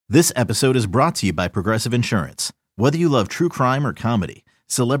This episode is brought to you by Progressive Insurance. Whether you love true crime or comedy,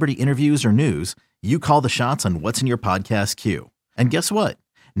 celebrity interviews or news, you call the shots on what's in your podcast queue. And guess what?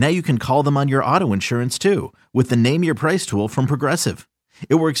 Now you can call them on your auto insurance too with the Name Your Price tool from Progressive.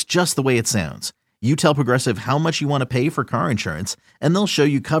 It works just the way it sounds. You tell Progressive how much you want to pay for car insurance, and they'll show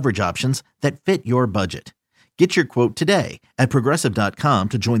you coverage options that fit your budget. Get your quote today at Progressive.com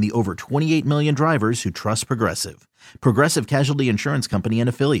to join the over 28 million drivers who trust Progressive. Progressive Casualty Insurance Company and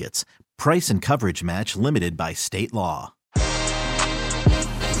Affiliates. Price and coverage match limited by state law.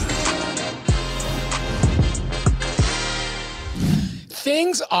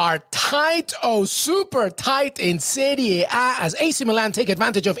 Things are tight, super tight in Serie A as AC Milan take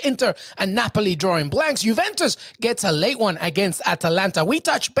advantage of Inter and Napoli drawing blanks. Juventus gets a late one against Atalanta. We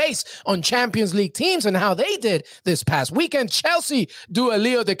touch base on Champions League teams and how they did this past weekend. Chelsea do a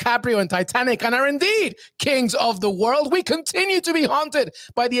Leo DiCaprio and Titanic and are indeed kings of the world. We continue to be haunted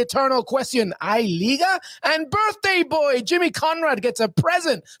by the eternal question, I Liga? And birthday boy Jimmy Conrad gets a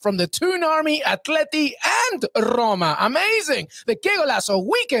present from the Toon Army, Atleti, and Roma. Amazing. The Que Golazo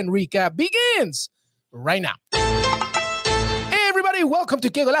Weekend Recap begins right now. Hey everybody, welcome to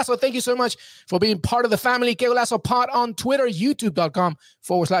Que Golazo. Thank you so much for being part of the family. Que Golazo Pod on Twitter,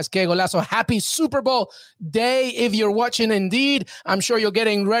 youtube.com/Que Golazo. Happy Super Bowl day if you're watching indeed. I'm sure you're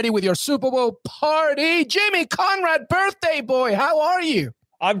getting ready with your Super Bowl party. Jimmy Conrad, birthday boy, how are you?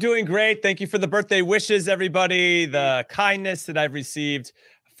 I'm doing great. Thank you for the birthday wishes, everybody. The kindness that I've received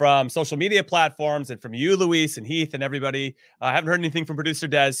from social media platforms and from you, Luis and Heath and everybody. I haven't heard anything from producer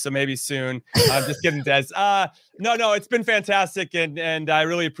Des, so maybe soon. I'm just kidding, Des. No, it's been fantastic, and I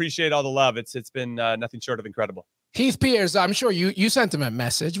really appreciate all the love. It's been nothing short of incredible. Heath Pierce, I'm sure you sent him a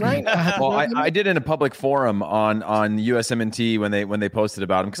message, right? Well, I did in a public forum on USMNT when they posted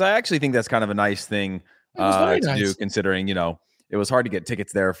about him, because I actually think that's kind of a nice thing to do, considering, it was hard to get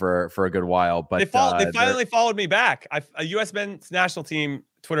tickets there for a good while. But they finally followed me back. A U.S. men's national team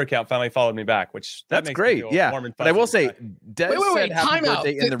Twitter account finally followed me back, which that's great. Yeah, but I will say, Des said happy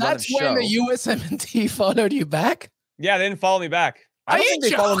birthday in the run of show. That's when the USMNT followed you back? Yeah, they didn't follow me back. I don't think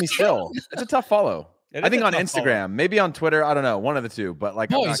they follow me still. It's a tough follow. I think on Instagram, maybe on Twitter. I don't know, one of the two. But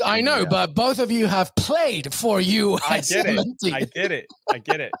boys, I know, but both of you have played for USMNT. I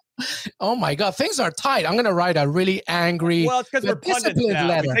get it. Oh my God, things are tight. I'm gonna write a really angry. Well, it's because we're pundits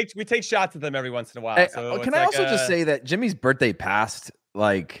now. We take shots at them every once in a while. Hey, can I also just say that Jimmy's birthday passed?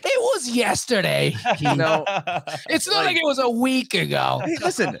 It was yesterday. It's not like it was a week ago. Hey,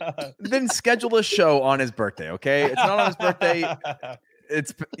 listen, then schedule a show on his birthday, okay? It's not on his birthday.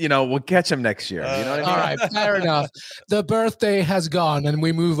 It's, we'll catch him next year. You know what I mean? All right, fair enough. The birthday has gone, and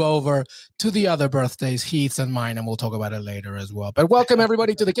we move over to the other birthdays, Heath's and mine, and we'll talk about it later as well. But welcome,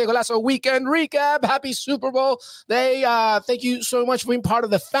 everybody, to the Que Golazo Weekend Recap. Happy Super Bowl Day. Thank you so much for being part of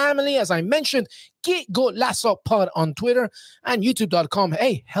the family. As I mentioned, Que Golazo Pod on Twitter and youtube.com.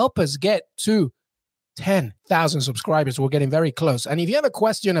 Hey, help us get to 10,000 subscribers. We're getting very close. And if you have a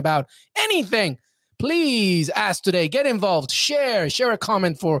question about anything, please ask today. Get involved. Share a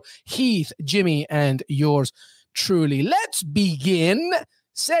comment for Heath, Jimmy, and yours truly. Let's begin.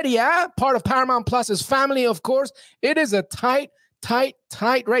 Serie A, part of Paramount Plus's family, of course. It is a tight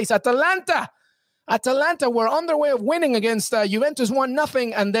race. Atalanta were on their way of winning against Juventus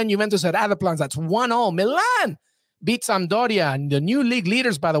 1-0, and then Juventus had other plans. That's 1-0. Milan beat Sampdoria, and the new league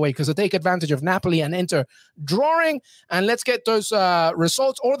leaders, by the way, because they take advantage of Napoli and Inter drawing. And let's get those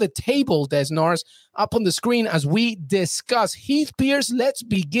results or the table, Des Norris, up on the screen as we discuss. Heath Pierce, let's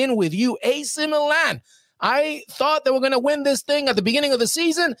begin with you. AC Milan. I thought they were going to win this thing at the beginning of the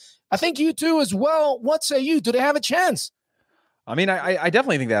season. I think you too as well. What say you? Do they have a chance? I mean, I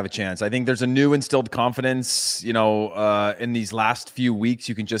definitely think they have a chance. I think there's a new instilled confidence, in these last few weeks.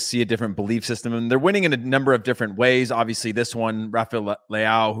 You can just see a different belief system. And they're winning in a number of different ways. Obviously, this one, Rafael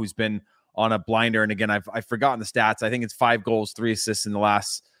Leao, who's been on a blinder. And again, I've forgotten the stats. I think it's 5 goals, 3 assists in the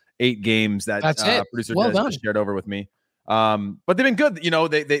last 8 games that producer Des shared over with me. But they've been good.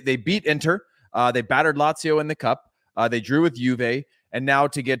 They beat Inter. They battered Lazio in the cup. They drew with Juve. And now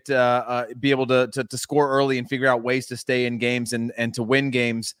to get be able to score early and figure out ways to stay in games and to win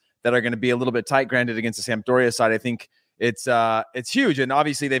games that are going to be a little bit tight, granted, against the Sampdoria side, I think it's huge. And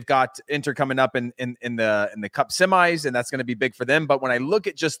obviously they've got Inter coming up in the cup semis, and that's going to be big for them. But when I look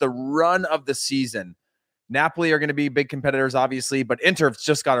at just the run of the season, Napoli are going to be big competitors, obviously, but Inter have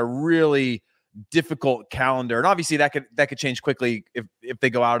just got a really difficult calendar, and obviously that could change quickly if they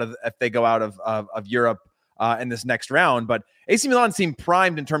go out of Europe in this next round. But AC Milan seem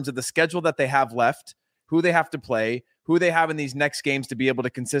primed in terms of the schedule that they have left, who they have to play, who they have in these next games to be able to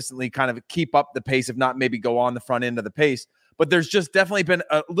consistently kind of keep up the pace, if not maybe go on the front end of the pace. but there's just definitely been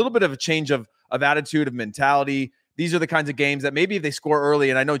a little bit of a change of attitude, of mentality. These are the kinds of games that maybe if they score early,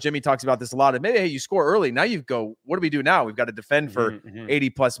 and I know Jimmy talks about this a lot, and maybe, hey, you score early, now you go, what do we do now? We've got to defend for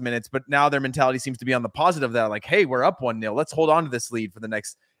 80 plus minutes, but now their mentality seems to be on the positive that like, hey, we're up 1-0. Let's hold on to this lead for the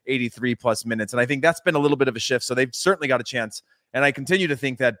next 83 plus minutes. And I think that's been a little bit of a shift. So they've certainly got a chance. And I continue to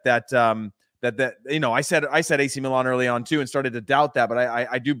think that I said AC Milan early on too, and started to doubt that, but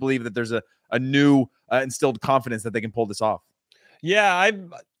I do believe that there's a new instilled confidence that they can pull this off. Yeah,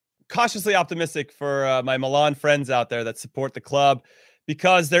 I'm cautiously optimistic for my Milan friends out there that support the club,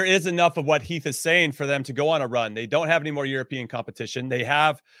 because there is enough of what Heath is saying for them to go on a run. They don't have any more European competition. They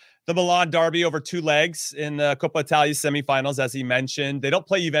have the Milan derby over 2 legs in the Coppa Italia semifinals, as he mentioned. They don't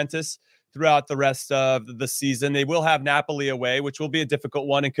play Juventus throughout the rest of the season. They will have Napoli away, which will be a difficult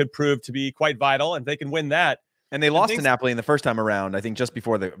one and could prove to be quite vital. And they can win that. And they lost to Napoli in the first time around, I think, just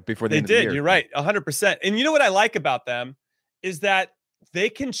before the end of the year. You're right, 100%. And you know what I like about them is that they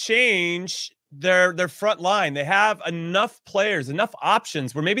can change their front line. They have enough players, enough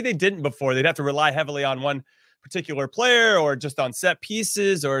options where maybe they didn't before. They'd have to rely heavily on one particular player or just on set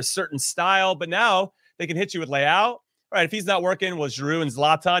pieces or a certain style. But now they can hit you with Leao. All right, if he's not working, well, Giroud and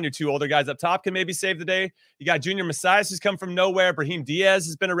Zlatan, your 2 older guys up top, can maybe save the day. You got Junior Messias, who's come from nowhere. Brahim Diaz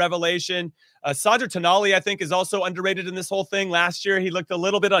has been a revelation. Sandro Tonali, I think, is also underrated in this whole thing. Last year, he looked a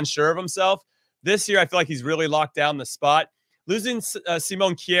little bit unsure of himself. This year, I feel like he's really locked down the spot. Losing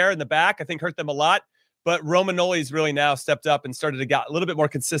Simon Kjaer in the back, I think, hurt them a lot. But Romagnoli's really now stepped up and started to get a little bit more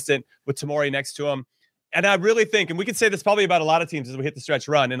consistent with Tomori next to him. And I really think, and we can say this probably about a lot of teams as we hit the stretch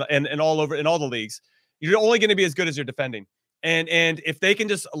run and all over in all the leagues, you're only going to be as good as you're defending. And if they can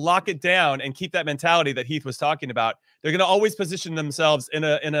just lock it down and keep that mentality that Heath was talking about, they're going to always position themselves in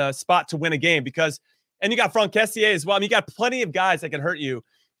a spot to win a game. And you got Franck Kessié as well. I mean, you got plenty of guys that can hurt you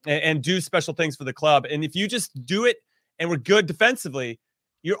and do special things for the club. And if you just do it and we're good defensively,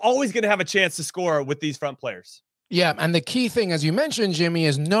 you're always going to have a chance to score with these front players. Yeah, and the key thing, as you mentioned, Jimmy,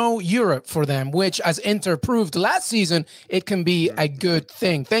 is no Europe for them, which, as Inter proved last season, it can be a good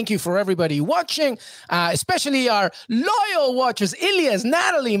thing. Thank you for everybody watching, especially our loyal watchers, Ilias,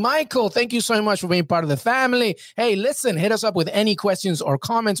 Natalie, Michael. Thank you so much for being part of the family. Hey, listen, hit us up with any questions or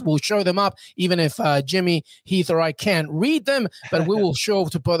comments. We'll show them up, even if Jimmy, Heath, or I can't read them, but we will show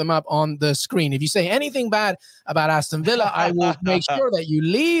to put them up on the screen. If you say anything bad about Aston Villa, I will make sure that you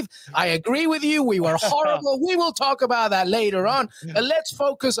leave. I agree with you. We were horrible. We will talk about that later on. But let's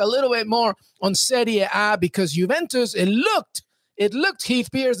focus a little bit more on Serie A, because Juventus, it looked,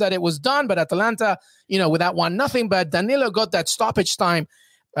 Heath Piers, that it was done, but Atalanta, with that 1-0, but Danilo got that stoppage time,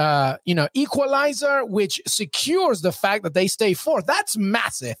 equalizer, which secures the fact that they stay fourth. That's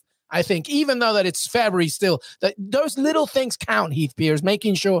massive. I think, even though that it's February still, that those little things count, Heath Piers,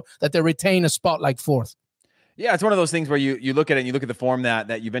 making sure that they retain a spot like fourth. Yeah, it's one of those things where you look at it and you look at the form that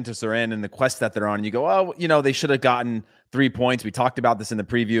Juventus are in and the quest that they're on, and you go, oh, they should have gotten 3 points. We talked about this in the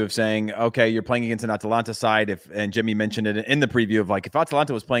preview of saying, okay, you're playing against an Atalanta side. And Jimmy mentioned it in the preview of like, if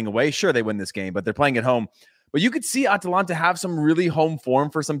Atalanta was playing away, sure, they win this game, but they're playing at home. But you could see Atalanta have some really home form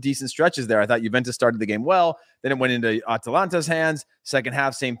for some decent stretches there. I thought Juventus started the game well. Then it went into Atalanta's hands. Second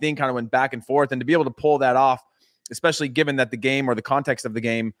half, same thing, kind of went back and forth. And to be able to pull that off, especially given that the game or the context of the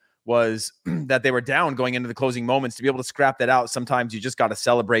game was that they were down going into the closing moments, to be able to scrap that out. Sometimes you just got to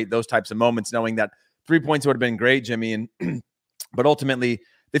celebrate those types of moments, knowing that 3 points would have been great, Jimmy. And but ultimately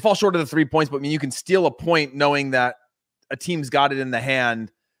they fall short of the 3 points. But I mean, you can steal a point knowing that a team's got it in the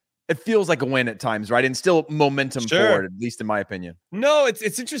hand. It feels like a win at times, right? And still momentum forward, at least in my opinion. No,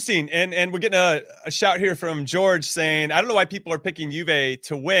 it's interesting. And we're getting a shout here from George saying, I don't know why people are picking Juve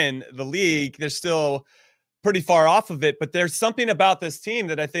to win the league. They're still pretty far off of it, but there's something about this team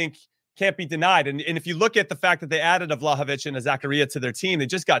that I think can't be denied. And if you look at the fact that they added a Vlahovic and a Zakaria to their team, they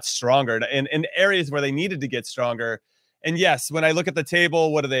just got stronger in areas where they needed to get stronger. And yes, when I look at the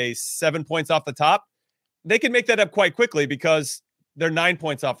table, what are they, 7 points off the top? They can make that up quite quickly because they're 9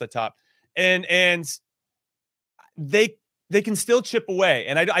 points off the top. And they can still chip away.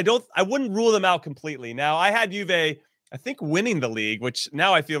 And I wouldn't rule them out completely. Now, I had Juve, I think, winning the league, which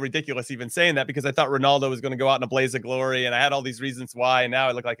now I feel ridiculous even saying that, because I thought Ronaldo was going to go out in a blaze of glory, and I had all these reasons why, and now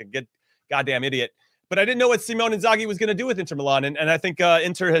I look like a good goddamn idiot. But I didn't know what Simone Inzaghi was going to do with Inter Milan, and I think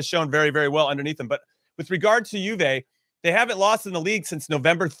Inter has shown very, very well underneath him. But with regard to Juve, they haven't lost in the league since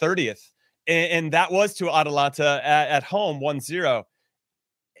November 30th, and that was to Atalanta at home, 1-0.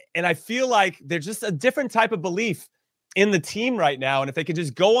 And I feel like there's just a different type of belief in the team right now. And if they could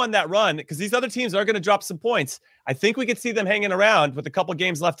just go on that run, because these other teams are going to drop some points, I think we could see them hanging around with a couple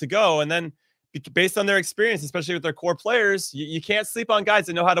games left to go. And then based on their experience, especially with their core players, you can't sleep on guys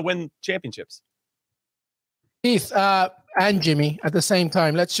that know how to win championships. Heath, and Jimmy at the same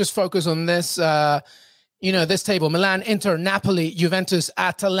time. Let's just focus on this. This table: Milan, Inter, Napoli, Juventus,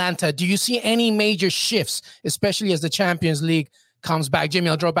 Atalanta. Do you see any major shifts, especially as the Champions League comes back? Jimmy,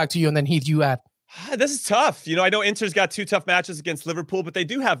 I'll draw back to you, and then Heath, you add. This is tough. I know Inter's got 2 tough matches against Liverpool, but they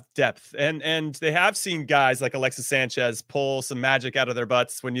do have depth, and they have seen guys like Alexis Sanchez pull some magic out of their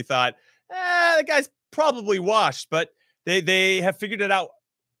butts when you thought, the guy's probably washed, but they have figured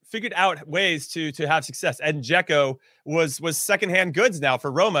out ways to have success. And Dzeko was secondhand goods now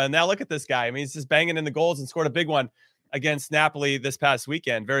for Roma, and now look at this guy. I mean, he's just banging in the goals and scored a big one against Napoli this past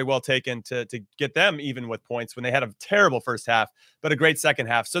weekend. Very well taken to get them even with points when they had a terrible first half, but a great second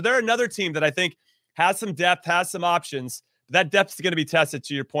half. So they're another team that I think has some depth, has some options. That depth is going to be tested,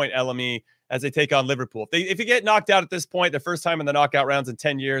 to your point, LME, as they take on Liverpool. If you get knocked out at this point, the first time in the knockout rounds in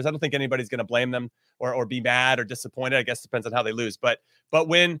 10 years, I don't think anybody's going to blame them or be mad or disappointed. I guess it depends on how they lose. But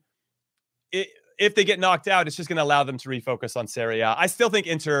if they get knocked out, it's just going to allow them to refocus on Serie A. I still think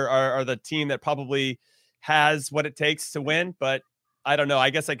Inter are the team that probably has what it takes to win, but I don't know.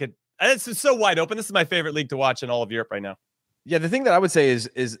 I guess I could. It's so wide open. This is my favorite league to watch in all of Europe right now. Yeah, the thing that I would say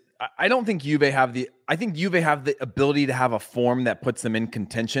is I don't think Juve have the. I think Juve have the ability to have a form that puts them in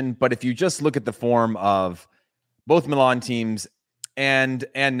contention. But if you just look at the form of both Milan teams and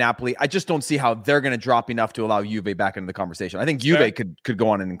Napoli, I just don't see how they're going to drop enough to allow Juve back into the conversation. I think Juve could go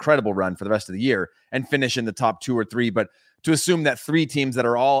on an incredible run for the rest of the year and finish in the top 2 or 3. But to assume that 3 teams that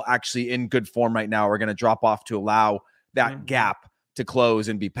are all actually in good form right now are going to drop off to allow that gap to close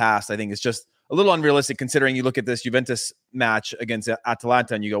and be passed, I think it's just a little unrealistic, considering you look at this Juventus match against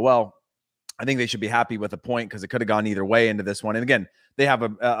Atalanta and you go, well, I think they should be happy with a point because it could have gone either way into this one. And again, they have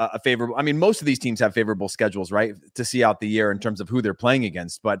a favorable, I mean, most of these teams have favorable schedules, right, to see out the year in terms of who they're playing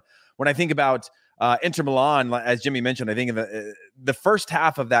against. But when I think about Inter Milan, as Jimmy mentioned, I think the first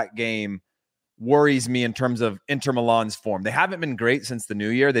half of that game worries me in terms of Inter Milan's form. They haven't been great since the new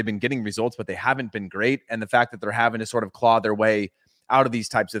year. They've been getting results, but they haven't been great. And the fact that they're having to sort of claw their way out of these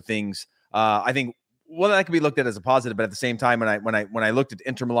types of things, I think, well, that could be looked at as a positive. But at the same time, when I looked at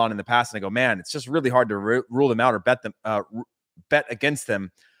Inter Milan in the past, and I go, man, it's just really hard to rule them out or bet against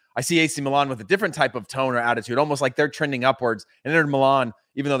them. I see AC Milan with a different type of tone or attitude, almost like they're trending upwards. And Inter Milan,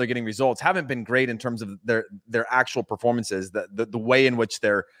 even though they're getting results, haven't been great in terms of their actual performances, the way in which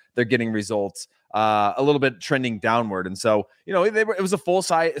they're getting results, a little bit trending downward. And so, it was a full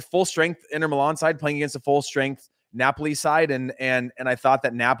strength Inter Milan side playing against a full strength Napoli side. And I thought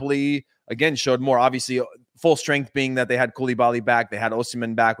that Napoli, again, showed more. Obviously, full strength being that they had Koulibaly back, they had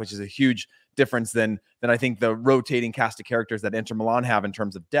Osimhen back, which is a huge difference than I think the rotating cast of characters that Inter Milan have in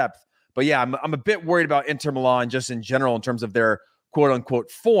terms of depth. But yeah, I'm a bit worried about Inter Milan just in general in terms of their quote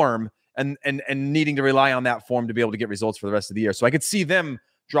unquote form and needing to rely on that form to be able to get results for the rest of the year. So I could see them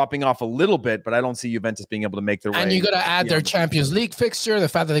dropping off a little bit, but I don't see Juventus being able to make their way. And you got to add their Champions League fixture, the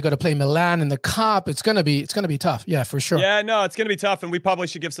fact that they got to play Milan in the Cup. It's gonna be tough. Yeah, for sure. Yeah, no, it's gonna be tough, and we probably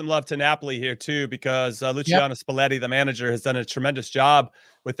should give some love to Napoli here too, because Luciano Spalletti, the manager, has done a tremendous job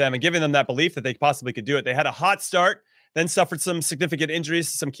with them and giving them that belief that they possibly could do it. They had a hot start, then suffered some significant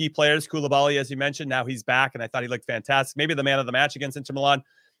injuries to some key players. Koulibaly, as you mentioned, now he's back, and I thought he looked fantastic. Maybe the man of the match against Inter Milan.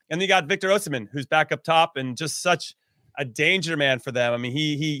 And then you got Victor Osimhen, who's back up top and just such a danger man for them. I mean,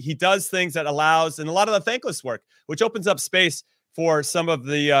 he does things that allows, and a lot of the thankless work, which opens up space for some of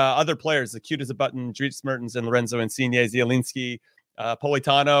the other players, the cute as a button, Dries Mertens and Lorenzo Insigne, Zielinski,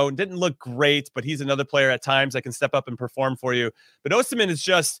 Politano. Didn't look great, but he's another player at times that can step up and perform for you. But Osimhen is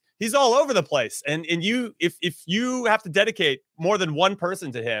just, he's all over the place. And if you have to dedicate more than one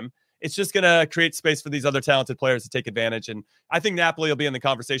person to him, it's just going to create space for these other talented players to take advantage. And I think Napoli will be in the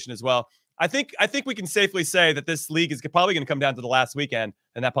conversation as well. I think we can safely say that this league is probably going to come down to the last weekend,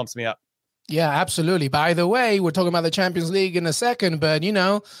 and that pumps me up. Yeah, absolutely. By the way, we're talking about the Champions League in a second, but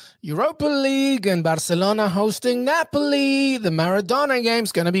Europa League and Barcelona hosting Napoli, the Maradona game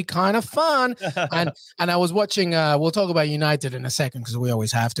is going to be kind of fun. and I was watching, we'll talk about United in a second because we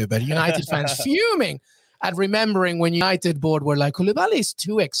always have to, but United fans fuming at remembering when United board were like, Koulibaly is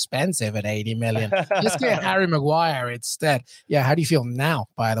too expensive at 80 million. Let's get Harry Maguire instead. Yeah, how do you feel now,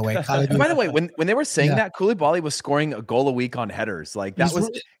 by the way? By the way, when they were saying that, Koulibaly was scoring a goal a week on headers. Like that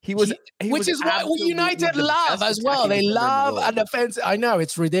which is what United love as well. They love an offense. I know,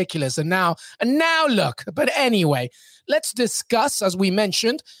 it's ridiculous. And now look. But anyway, let's discuss, as we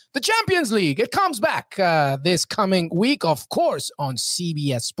mentioned, the Champions League. It comes back this coming week, of course, on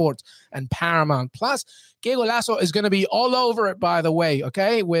CBS Sports and Paramount Plus. Que Golazo is going to be all over it, by the way,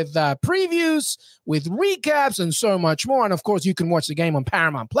 okay, with previews, with recaps, and so much more. And, of course, you can watch the game on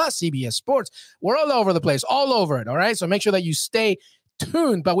Paramount Plus, CBS Sports. We're all over the place, all over it, all right? So make sure that you stay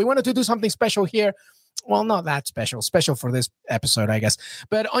tuned. But we wanted to do something special here well, not that special for this episode, I guess.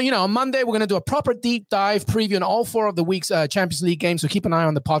 But, on Monday, we're going to do a proper deep dive preview on all 4 of the week's Champions League games. So keep an eye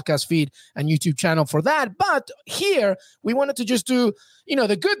on the podcast feed and YouTube channel for that. But here, we wanted to just do,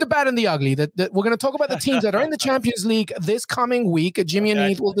 the good, the bad, and the ugly. That we're going to talk about the teams that are in the Champions League this coming week. Jimmy and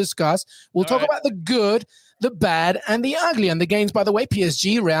Heath will discuss. We'll talk about the good, the bad, and the ugly. And the games, by the way,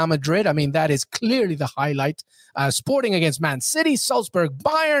 PSG, Real Madrid. I mean, that is clearly the highlight. Sporting against Man City, Salzburg,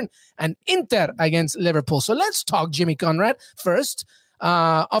 Bayern, and Inter against Liverpool. So let's talk, Jimmy Conrad, first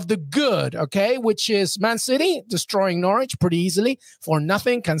of the good, okay, which is Man City destroying Norwich pretty easily for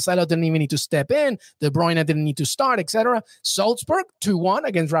nothing. Cancelo didn't even need to step in. De Bruyne didn't need to start, etc. Salzburg, 2-1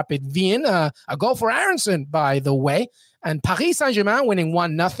 against Rapid Wien. A goal for Aronson, by the way. And Paris Saint-Germain winning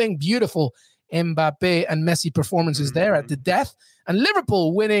 1-0. Beautiful Mbappe and Messi performances there at the death. And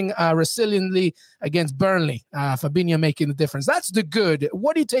Liverpool winning resiliently against Burnley. Fabinho making the difference. That's the good.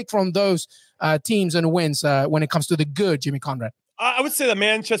 What do you take from those teams and wins when it comes to the good, Jimmy Conrad? I would say that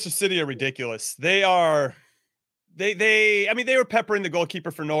Manchester City are ridiculous. They were peppering the goalkeeper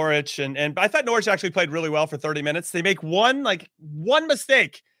for Norwich. And I thought Norwich actually played really well for 30 minutes. They make one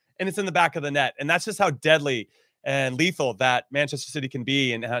mistake and it's in the back of the net. And that's just how deadly and lethal that Manchester City can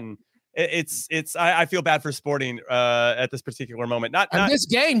be. And I feel bad for Sporting at this particular moment. Not this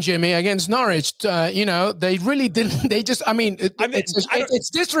game, Jimmy, against Norwich. They really didn't. They just. It's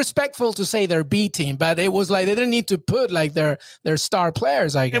disrespectful to say they're B team, but it was like they didn't need to put like their star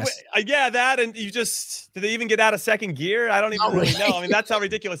players. I guess. That and did they even get out of second gear? I don't even really know. I mean, that's how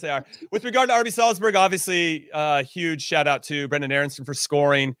ridiculous they are. With regard to RB Salzburg, obviously, huge shout out to Brendan Aronson for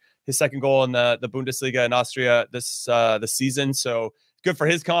scoring his second goal in the Bundesliga in Austria this season. So. Good for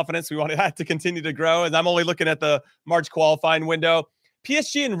his confidence. We want that to continue to grow. And I'm only looking at the March qualifying window.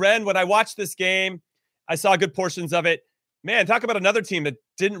 PSG and Rennes, when I watched this game, I saw good portions of it. Man, talk about another team that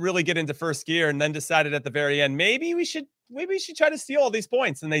didn't really get into first gear and then decided at the very end, maybe we should try to steal all these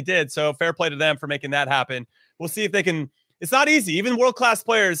points. And they did. So fair play to them for making that happen. We'll see if they can. It's not easy. Even world-class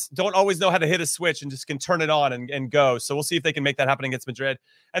players don't always know how to hit a switch and just can turn it on and go. So we'll see if they can make that happen against Madrid.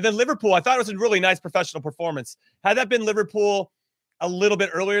 And then Liverpool, I thought it was a really nice professional performance. Had that been Liverpool a little bit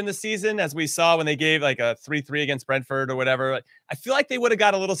earlier in the season, as we saw when they gave like a 3-3 against Brentford or whatever, I feel like they would have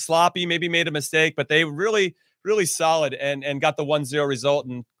got a little sloppy, maybe made a mistake, but they really, really solid and got the 1-0 result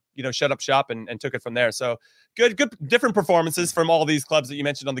and, shut up shop and took it from there. So good, different performances from all these clubs that you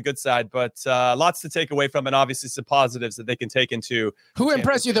mentioned on the good side, but lots to take away from and obviously some positives that they can take into. Who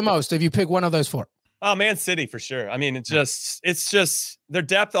impressed you the most if you pick one of those 4? Oh, Man City for sure. I mean, it's just their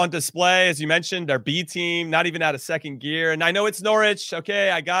depth on display, as you mentioned, their B team, not even out of second gear. And I know it's Norwich. Okay,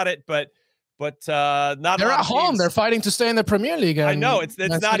 I got it, but not. They're at home. They're fighting to stay in the Premier League. I know it's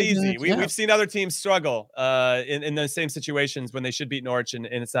not easy. We've seen other teams struggle in those same situations when they should beat Norwich, and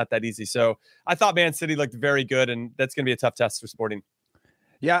it's not that easy. So I thought Man City looked very good, and that's going to be a tough test for Sporting.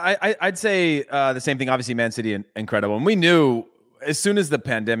 Yeah, I'd say the same thing. Obviously, Man City incredible, and we knew. As soon as the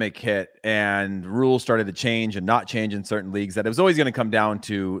pandemic hit and rules started to change and not change in certain leagues, that it was always going to come down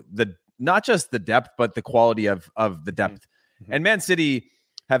to not just the depth, but the quality of the depth. Mm-hmm. And Man City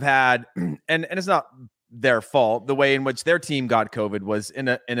have had, and it's not their fault, the way in which their team got COVID was in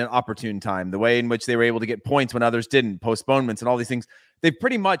an opportune time, the way in which they were able to get points when others didn't, postponements and all these things. They've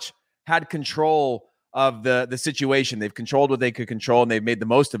pretty much had control of the situation. They've controlled what they could control and they've made the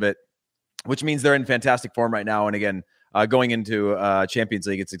most of it, which means they're in fantastic form right now. And again, going into Champions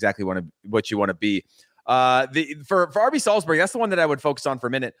League, it's exactly what you want to be. For RB Salzburg, that's the one that I would focus on for a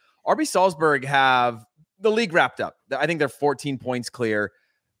minute. RB Salzburg have the league wrapped up. I think they're 14 points clear.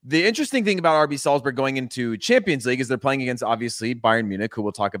 The interesting thing about RB Salzburg going into Champions League is they're playing against, obviously, Bayern Munich, who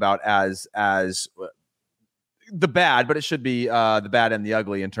we'll talk about as the bad, but it should be the bad and the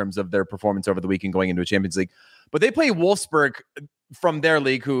ugly in terms of their performance over the weekend going into a Champions League. But they play Wolfsburg from their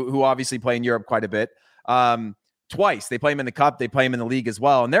league, who obviously play in Europe quite a bit. Twice. They play them in the cup. They play them in the league as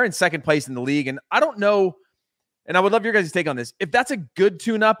well. And they're in second place in the league. And I don't know, and I would love your guys' take on this, if that's a good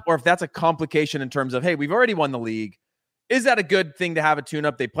tune-up or if that's a complication in terms of, hey, we've already won the league. Is that a good thing to have a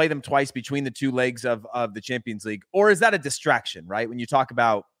tune-up? They play them twice between the two legs of the Champions League. Or is that a distraction, right? When you talk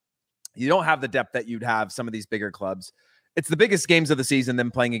about you don't have the depth that you'd have some of these bigger clubs. It's the biggest games of the season,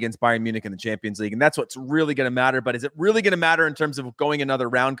 them playing against Bayern Munich in the Champions League. And that's what's really going to matter. But is it really going to matter in terms of going another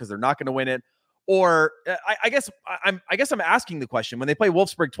round because they're not going to win it? Or I guess I'm asking the question when they play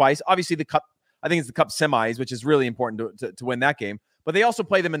Wolfsburg twice, obviously the cup, I think it's the cup semis, which is really important to win that game, but they also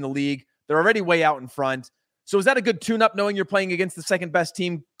play them in the league. They're already way out in front. So is that a good tune up knowing you're playing against the second best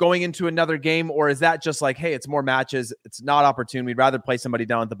team going into another game? Or is that just like, hey, it's more matches. It's not opportune. We'd rather play somebody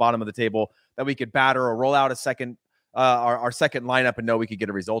down at the bottom of the table that we could batter or roll out a second, our second lineup and know we could get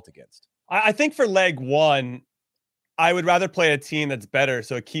a result against. I think for leg one, I would rather play a team that's better,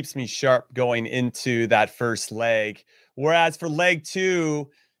 so it keeps me sharp going into that first leg. Whereas for leg two,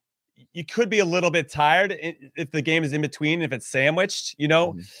 you could be a little bit tired if the game is in between, if it's sandwiched,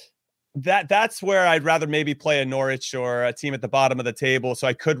 that's where I'd rather maybe play a Norwich or a team at the bottom of the table. So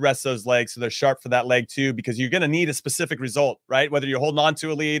I could rest those legs so they're sharp for that leg too, because you're going to need a specific result, right? Whether you're holding on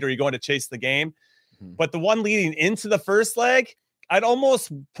to a lead or you're going to chase the game. But the one leading into the first leg, I'd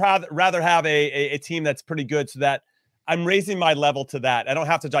almost rather have a team that's pretty good, so that I'm raising my level to that. I don't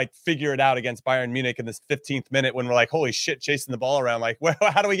have to like figure it out against Bayern Munich in this 15th minute when we're like, holy shit, chasing the ball around. Like,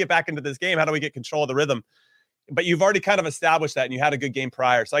 how do we get back into this game? How do we get control of the rhythm? But you've already kind of established that, and you had a good game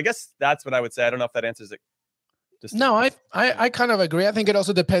prior. So I guess that's what I would say. I don't know if that answers it. No, I kind of agree. I think it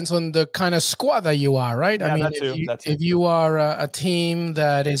also depends on the kind of squad that you are, right? Yeah, I mean, if you are a team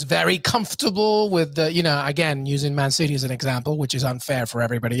that is very comfortable with the, again, using Man City as an example, which is unfair for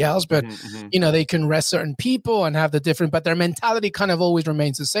everybody else, but, they can rest certain people and have but their mentality kind of always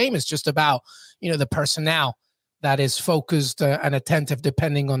remains the same. It's just about, the personnel that is focused and attentive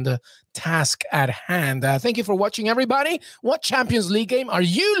depending on the task at hand. Thank you for watching, everybody. What Champions League game are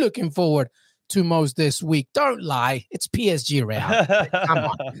you looking forward to most this week? Don't lie. It's PSG Real. Come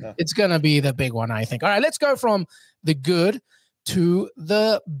on. It's going to be the big one, I think. All right, let's go from the good to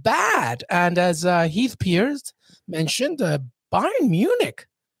the bad. And as Heath Pearce mentioned, Bayern Munich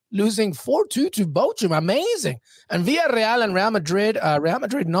losing 4-2 to Bochum. Amazing. And Villarreal and Real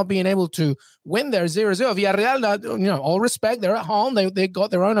Madrid not being able to win their 0-0. Villarreal, all respect, they're at home. They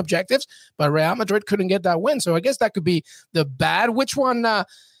got their own objectives, but Real Madrid couldn't get that win. So I guess that could be the bad. Which one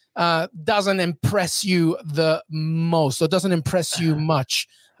doesn't impress you the most, or doesn't impress you much,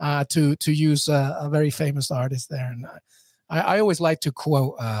 to use a very famous artist there? And I always like to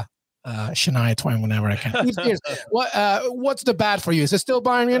quote Shania Twain whenever I can. What's the bad for you? Is it still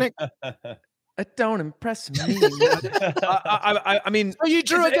Bayern Munich? It don't impress me. I mean, so you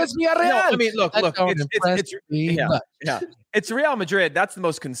drew against Villarreal. No, I mean, look, it's Real Madrid. That's the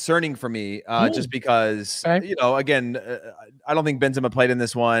most concerning for me, just because, again, I don't think Benzema played in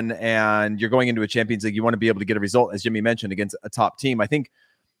this one, and you're going into a Champions League. You want to be able to get a result, as Jimmy mentioned, against a top team. I think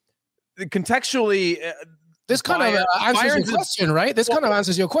contextually, this kind of answers your question, right? This kind of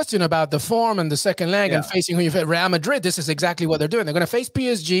answers your question about the form and the second leg and facing who you fit. Real Madrid, this is exactly what they're doing. They're going to face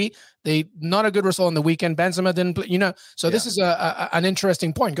PSG. They not a good result on the weekend. Benzema didn't play, So this is an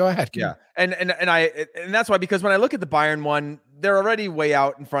interesting point. Go ahead. Yeah, and that's why, because when I look at the Bayern one, they're already way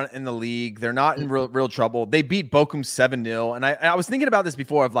out in front in the league. They're not in real trouble. They beat Bochum 7-0, and I was thinking about this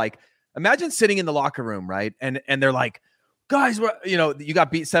before. Of like, imagine sitting in the locker room, right? And they're like, guys, you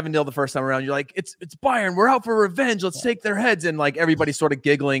got beat 7-0 the first time around. You're like, it's Bayern. We're out for revenge. Let's take their heads. And like everybody's sort of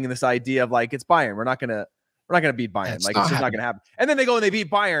giggling in this idea of like, it's Bayern. We're not gonna beat Bayern. It's just not gonna happen. And then they go and they beat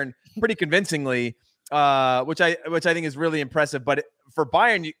Bayern pretty convincingly, which I think is really impressive. But for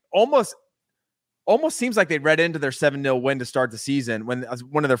Bayern, you almost seems like they read into their 7-0 win to start the season, when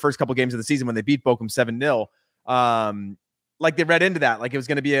one of their first couple games of the season when they beat Bochum 7-0. Like they read into that, like it was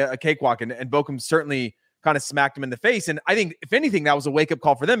going to be a cakewalk, and Bochum certainly kind of smacked them in the face. And I think, if anything, that was a wake-up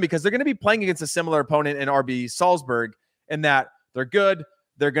call for them, because they're going to be playing against a similar opponent in RB Salzburg, in that they're good.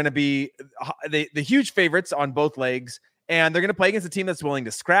 They're going to be the huge favorites on both legs, and they're going to play against a team that's willing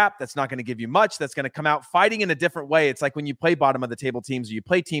to scrap, that's not going to give you much, that's going to come out fighting in a different way. It's like when you play bottom of the table teams, or you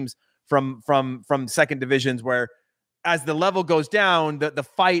play teams from second divisions, where as the level goes down, the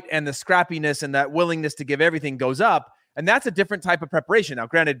fight and the scrappiness and that willingness to give everything goes up, and that's a different type of preparation. Now,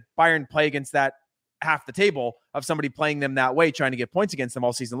 granted, Bayern play against that half the table of somebody playing them that way, trying to get points against them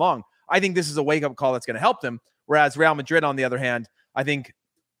all season long. I think this is a wake-up call that's going to help them. Whereas Real Madrid, on the other hand, I think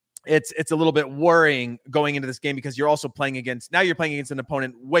it's a little bit worrying going into this game, because you're playing against an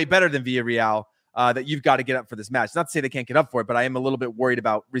opponent way better than Villarreal, that you've got to get up for this match. Not to say they can't get up for it, but I am a little bit worried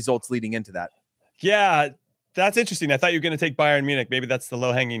about results leading into that. Yeah, that's interesting. I thought you were going to take Bayern Munich. Maybe that's the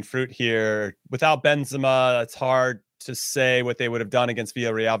low-hanging fruit here. Without Benzema, it's hard to say what they would have done against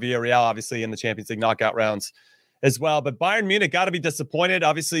Villarreal. Villarreal, obviously, in the Champions League knockout rounds as well. But Bayern Munich got to be disappointed,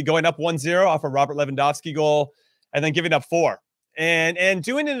 obviously, going up 1-0 off a Robert Lewandowski goal and then giving up 4. And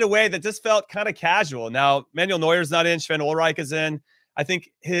doing it in a way that just felt kind of casual. Now, Manuel Neuer's not in. Sven Ulreich is in. I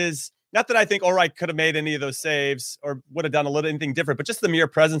think not that I think Ulreich could have made any of those saves or would have done anything different, but just the mere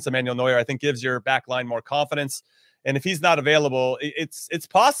presence of Manuel Neuer, I think, gives your back line more confidence. And if he's not available, it's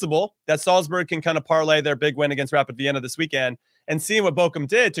possible that Salzburg can kind of parlay their big win against Rapid Vienna this weekend, and seeing what Bochum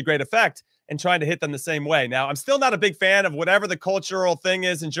did to great effect and trying to hit them the same way. Now, I'm still not a big fan of whatever the cultural thing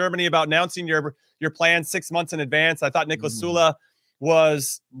is in Germany about announcing your plans 6 months in advance. I thought Niklas Süle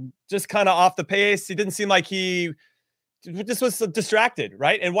was just kind of off the pace. He didn't seem like he just was distracted,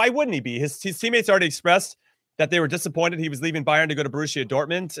 right? And why wouldn't he be? His teammates already expressed that they were disappointed he was leaving Bayern to go to Borussia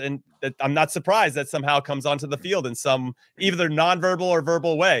Dortmund, and I'm not surprised that somehow comes onto the field in some either nonverbal or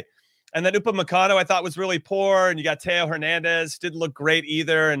verbal way. And then Upamecano, I thought was really poor, and you got Theo Hernandez, didn't look great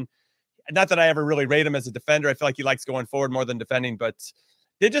either. And not that I ever really rate him as a defender. I feel like he likes going forward more than defending, but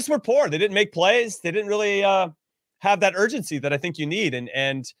they just were poor. They didn't make plays. They didn't really have that urgency that I think you need.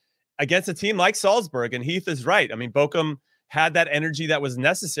 And against a team like Salzburg, and Heath is right. I mean, Bochum had that energy that was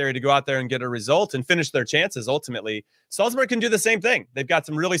necessary to go out there and get a result and finish their chances ultimately. Salzburg can do the same thing. They've got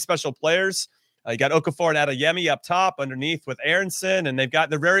some really special players. You got Okafor and Adeyemi up top underneath with Aronson, and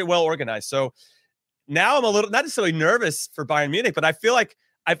they're very well organized. So now I'm a little, not necessarily nervous for Bayern Munich, but I feel like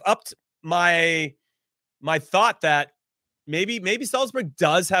I've upped my thought that maybe Salzburg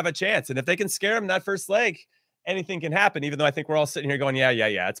does have a chance. And if they can scare them in that first leg, anything can happen, even though I think we're all sitting here going, yeah,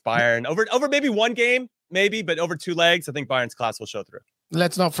 it's Bayern. Over maybe one game, maybe, but over 2 legs, I think Bayern's class will show through.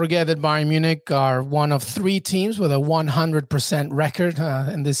 Let's not forget that Bayern Munich are one of 3 teams with a 100% record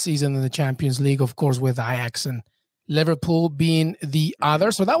in this season in the Champions League, of course, with Ajax and Liverpool being the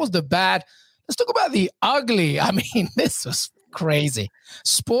other. So that was the bad. Let's talk about the ugly. I mean, this was crazy.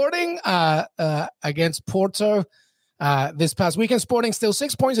 Sporting against Porto this past weekend. Sporting still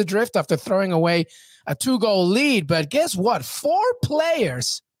 6 points adrift after throwing away a 2-goal lead. But guess what? 4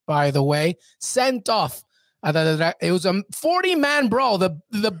 players, by the way, sent off. It was a 40-man brawl.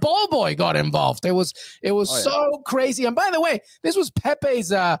 The ball boy got involved. It was so crazy. And by the way, this was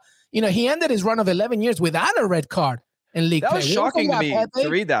Pepe's. He ended his run of 11 years without a red card in league. That was shocking to me to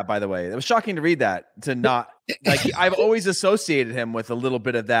read that. By the way, it was shocking to read that. To not like I've always associated him with a little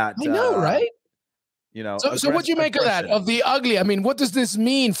bit of that. I know, right? So what do you make of that? Of the ugly? I mean, what does this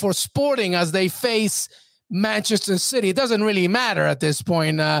mean for Sporting as they face Manchester City? It doesn't really matter at this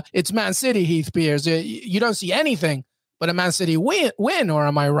point. It's Man City, Heath Pearce. You don't see anything but a Man City win, or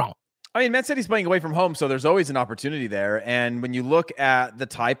am I wrong? I mean, Man City's playing away from home, so there's always an opportunity there. And when you look at the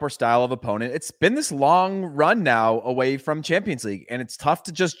type or style of opponent, it's been this long run now away from Champions League, and it's tough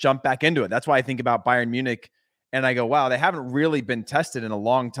to just jump back into it. That's why I think about Bayern Munich, and I go, wow, they haven't really been tested in a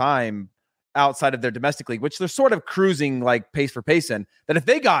long time outside of their domestic league, which they're sort of cruising like pace for pace in. That if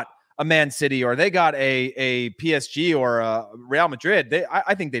they got a Man City or they got a PSG or a Real Madrid,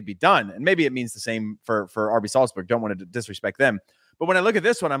 I think they'd be done. And maybe it means the same for RB Salzburg. Don't want to disrespect them. But when I look at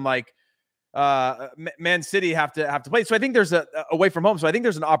this one, I'm like, Man City have to play. So I think there's a away from home. So I think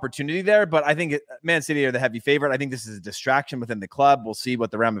there's an opportunity there, but I think Man City are the heavy favorite. I think this is a distraction within the club. We'll see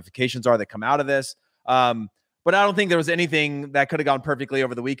what the ramifications are that come out of this. But I don't think there was anything that could have gone perfectly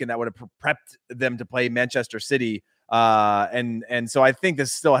over the weekend that would have prepped them to play Manchester City. And so I think this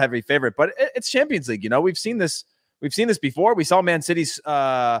is still a heavy favorite, but it's Champions League. We've seen this before. We saw Man City's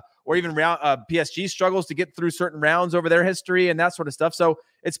or even PSG struggles to get through certain rounds over their history and that sort of stuff. So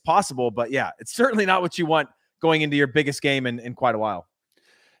it's possible, but yeah, it's certainly not what you want going into your biggest game in quite a while.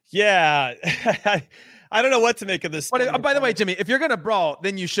 Yeah. I don't know what to make of this. But by the way, Jimmy, if you're going to brawl,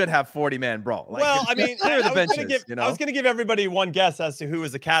 then you should have 40-man brawl. Well, I mean, I was going to give everybody one guess as to who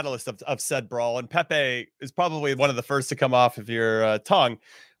was the catalyst of said brawl. And Pepe is probably one of the first to come off of your tongue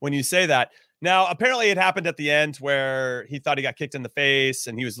when you say that. Now, apparently it happened at the end where he thought he got kicked in the face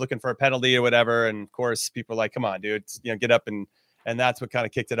and he was looking for a penalty or whatever. And of course, people are like, come on, dude, get up. And that's what kind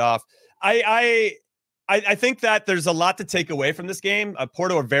of kicked it off. I think that there's a lot to take away from this game.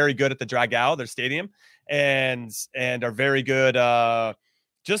 Porto are very good at the Dragao, their stadium, and are very good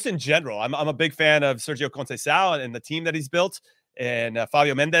just in general. I'm a big fan of Sergio Conceição and the team that he's built. And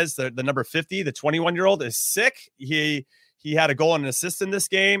Fabio Mendes, the number 50, the 21-year-old, is sick. He had a goal and an assist in this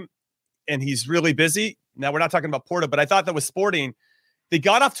game, and he's really busy. Now, we're not talking about Porto, but I thought that with Sporting, they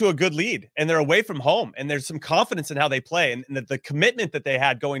got off to a good lead, and they're away from home, and there's some confidence in how they play and the commitment that they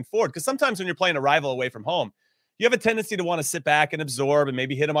had going forward. Because sometimes when you're playing a rival away from home, you have a tendency to want to sit back and absorb and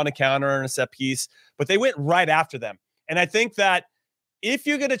maybe hit them on a counter and a set piece, but they went right after them. And I think that if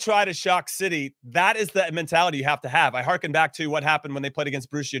you're going to try to shock City, that is the mentality you have to have. I hearken back to what happened when they played against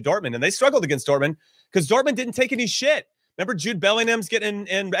Borussia Dortmund, and they struggled against Dortmund because Dortmund didn't take any shit. Remember Jude Bellingham's getting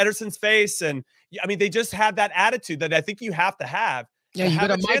in Ederson's face, and I mean, they just had that attitude that I think you have to have. Yeah, you got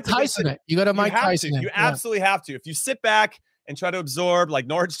to Mike Tyson it. You got to Mike Tyson it. You absolutely have to. If you sit back and try to absorb like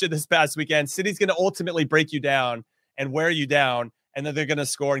Norwich did this past weekend, City's going to ultimately break you down and wear you down, and then they're going to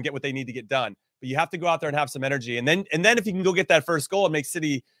score and get what they need to get done. But you have to go out there and have some energy. And then if you can go get that first goal and make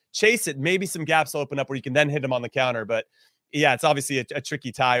City chase it, maybe some gaps will open up where you can then hit them on the counter. But yeah, it's obviously a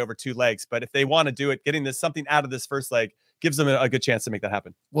tricky tie over 2 legs. But if they want to do it, getting something out of this first leg gives them a good chance to make that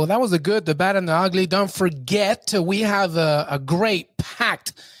happen. Well, that was the good, the bad, and the ugly. Don't forget, we have a great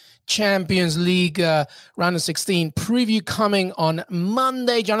packed Champions League round of 16 preview coming on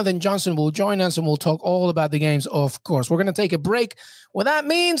Monday. Jonathan Johnson will join us and we'll talk all about the games, of course. We're going to take a break. What that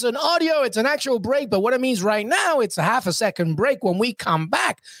means in audio, it's an actual break, but what it means right now, it's a half a second break. When we come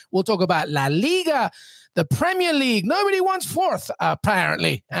back, we'll talk about La Liga, the Premier League. Nobody wants fourth,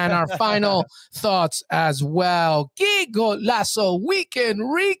 apparently. And our final thoughts as well. Que Golazo Weekend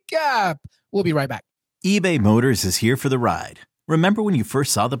Recap. We'll be right back. eBay Motors is here for the ride. Remember when you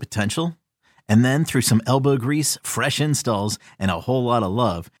first saw the potential? And then through some elbow grease, fresh installs, and a whole lot of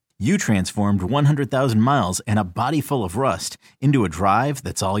love, you transformed 100,000 miles and a body full of rust into a drive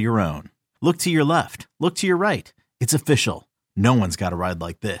that's all your own. Look to your left. Look to your right. It's official. No one's got a ride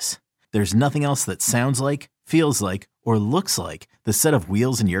like this. There's nothing else that sounds like, feels like, or looks like the set of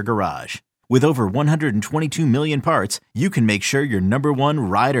wheels in your garage. With over 122 million parts, you can make sure your number one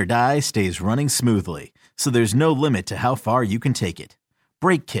ride or die stays running smoothly. So there's no limit to how far you can take it.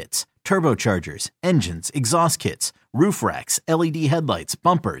 Brake kits, turbochargers, engines, exhaust kits, roof racks, LED headlights,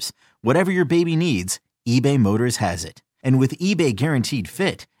 bumpers, whatever your baby needs, eBay Motors has it. And with eBay Guaranteed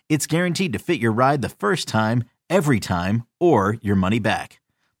Fit, it's guaranteed to fit your ride the first time, every time, or your money back.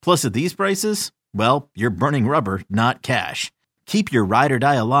 Plus, at these prices, well, you're burning rubber, not cash. Keep your ride or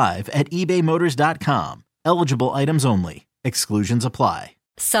die alive at ebaymotors.com. Eligible items only. Exclusions apply.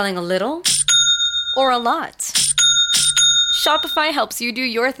 Selling a little or a lot? Shopify helps you do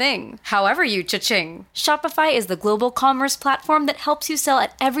your thing, however you cha-ching. Shopify is the global commerce platform that helps you sell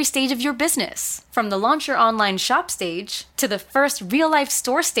at every stage of your business. From the launch your online shop stage, to the first real-life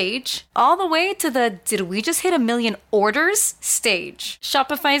store stage, all the way to the did we just hit 1 million orders stage.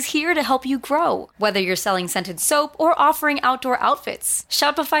 Shopify is here to help you grow. Whether you're selling scented soap or offering outdoor outfits,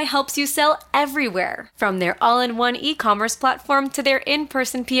 Shopify helps you sell everywhere. From their all-in-one e-commerce platform to their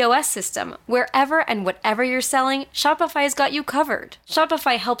in-person POS system, wherever and whatever you're selling, Shopify's got you covered.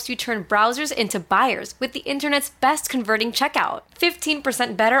 Shopify helps you turn browsers into buyers with the internet's best converting checkout.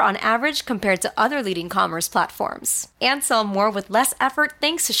 15% better on average compared to other leading commerce platforms. And sell more with less effort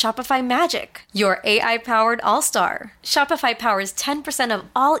thanks to Shopify Magic, your AI-powered all-star. Shopify powers 10% of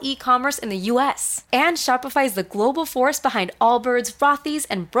all e-commerce in the US. And Shopify is the global force behind Allbirds, Rothy's,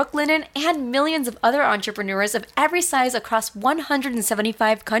 and Brooklinen, and millions of other entrepreneurs of every size across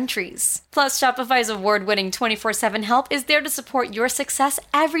 175 countries. Plus, Shopify's award-winning 24/7 help is there to support your success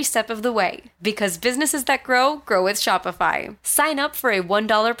every step of the way. Because businesses that grow, grow with Shopify. Sign up for a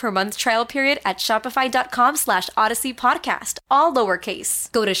 $1 per month trial period at shopify.com/Odyssey Podcast, all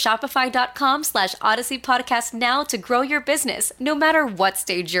lowercase. Go to shopify.com/Odyssey Podcast now to grow your business, no matter what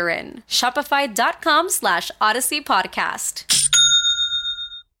stage you're in. Shopify.com/Odyssey Podcast.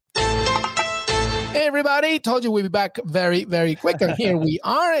 Hey, everybody. Told you we'd be back very, very quick. And here we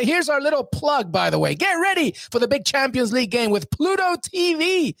are. Here's our little plug, by the way. Get ready for the big Champions League game with Pluto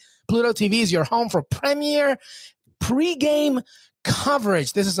TV. Pluto TV is your home for premier pre-game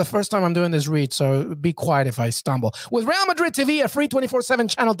coverage. This is the first time I'm doing this read, so be quiet if I stumble. With Real Madrid TV, a free 24/7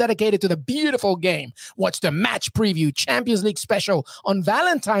 channel dedicated to the beautiful game. Watch the match preview Champions League special on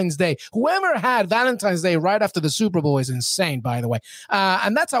Valentine's Day. Whoever had Valentine's Day right after the Super Bowl is insane, by the way.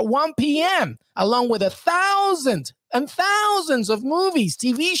 And that's at 1 p.m., along with 1,000 and thousands of movies,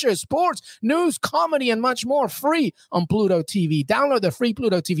 TV shows, sports, news, comedy, and much more free on Pluto TV. Download the free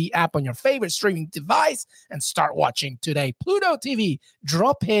Pluto TV app on your favorite streaming device and start watching today. Pluto TV,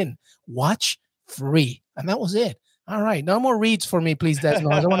 drop in, watch free. And that was it. All right, no more reads for me, please,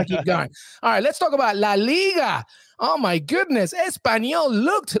 Desmond. I don't want to keep going. All right, let's talk about La Liga. Oh, my goodness. Espanyol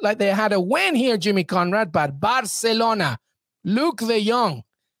looked like they had a win here, Jimmy Conrad, but Barcelona, Luke de Jong,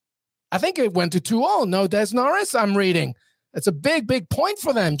 I think it went to 2-0. No, Des Norris, I'm reading. It's a big, big point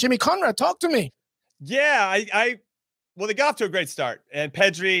for them. Jimmy Conrad, talk to me. Yeah, well, they got off to a great start. And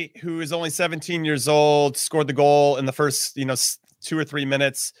Pedri, who is only 17 years old, scored the goal in the first, 2 or 3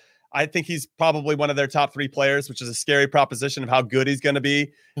 minutes. I think he's probably one of their top 3 players, which is a scary proposition of how good he's going to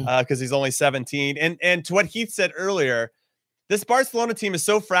be because he's only 17. And to what Heath said earlier, this Barcelona team is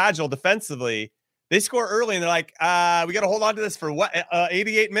so fragile defensively. They score early and they're like, we got to hold on to this for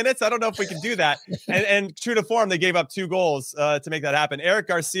 88 minutes? I don't know if we can do that. And true to form, they gave up 2 goals to make that happen. Eric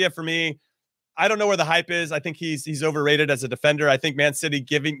Garcia, for me, I don't know where the hype is. I think he's overrated as a defender. I think Man City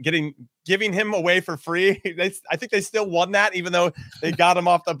giving him away for free. I think they still won that, even though they got him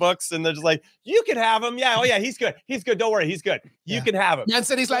off the books. And they're just like, you can have him. Yeah. Oh yeah, he's good. He's good. Don't worry. He's good. You can have him. Man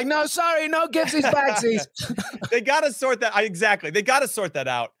City's like, no, sorry. No gifts, his backsies. They got to sort that. Exactly. They got to sort that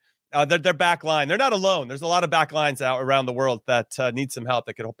out. Their back line. They're not alone. There's a lot of back lines out around the world that need some help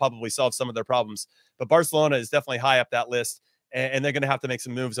that could probably solve some of their problems. But Barcelona is definitely high up that list. and they're going to have to make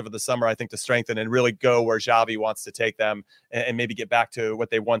some moves over the summer, I think, to strengthen and really go where Xavi wants to take them and maybe get back to what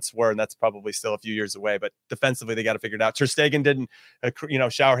they once were. And that's probably still a few years away. But defensively, they got to figure it out. Ter Stegen didn't,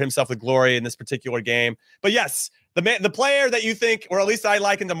 shower himself with glory in this particular game. But yes, the player that you think, or at least I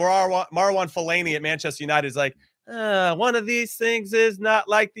liken to Marwan Fellaini at Manchester United, is like, one of these things is not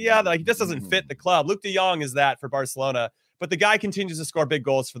like the other. Like, he just doesn't fit the club. Luke de Jong is that for Barcelona. But the guy continues to score big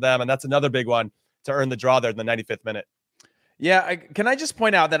goals for them, and that's another big one to earn the draw there in the 95th minute. Yeah, can I just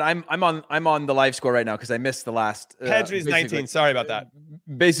point out that I'm on the live score right now because I missed the last. Pedri's 19. Sorry about that.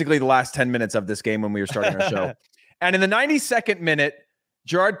 Basically, the last 10 minutes of this game when we were starting our show, and in the 92nd minute,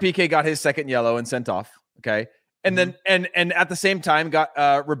 Gerard Piqué got his second yellow and sent off. Okay, and then and at the same time,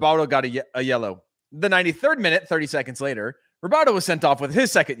 Ribaldo got a yellow. The 93rd minute, 30 seconds later, Ribaldo was sent off with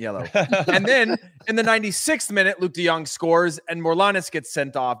his second yellow, and then in the 96th minute, Luke de Jong scores and Morlanes gets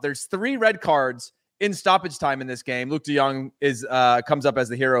sent off. There's 3 red cards in stoppage time in this game. Luke de Jong comes up as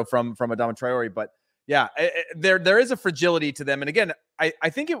the hero from Adama Traore. But yeah, there is a fragility to them. And again, I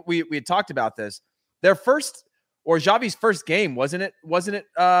think we had talked about this. Their first, or Xavi's first game, wasn't it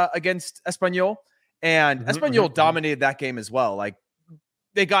against Espanyol? And Espanyol dominated that game as well. Like,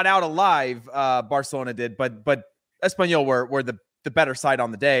 they got out alive, Barcelona did, but Espanyol were the better side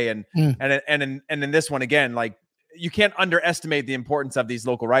on the day. And in this one, again, like, you can't underestimate the importance of these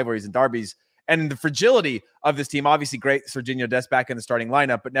local rivalries and derbies. And the fragility of this team. Obviously, great Serginho Dest back in the starting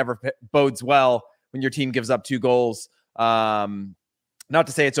lineup, but never bodes well when your team gives up 2 goals. Not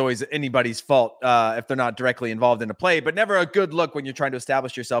to say it's always anybody's fault if they're not directly involved in a play, but never a good look when you're trying to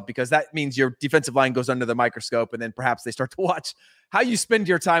establish yourself, because that means your defensive line goes under the microscope, and then perhaps they start to watch how you spend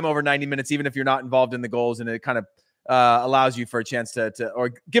your time over 90 minutes, even if you're not involved in the goals, and it kind of allows you for a chance to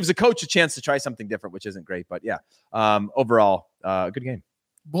or gives a coach a chance to try something different, which isn't great. But yeah, overall, good game.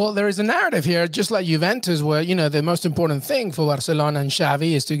 Well, there is a narrative here, just like Juventus, where, the most important thing for Barcelona and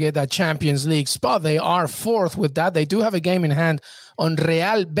Xavi is to get that Champions League spot. They are 4th with that. They do have a game in hand on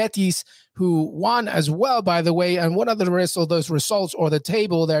Real Betis, who won as well, by the way. And what are the rest of those results or the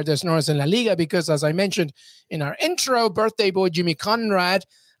table there? There's Norris in La Liga, because as I mentioned in our intro, birthday boy Jimmy Conrad,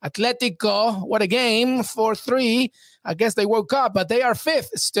 Atletico, what a game, 4-3. I guess they woke up, but they are 5th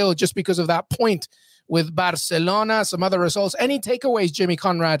still just because of that point with Barcelona. Some other results. Any takeaways, Jimmy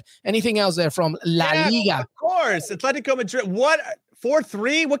Conrad? Anything else there from La Liga? Of course. Atletico Madrid. What?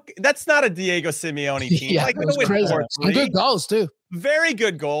 4-3? What? That's not a Diego Simeone team. Yeah, it was crazy. Some good goals, too. Very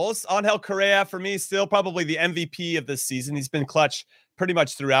good goals. Angel Correa, for me, still probably the MVP of this season. He's been clutch pretty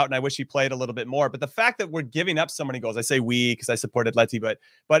much throughout, and I wish he played a little bit more. But the fact that we're giving up so many goals, I say we because I support Atleti,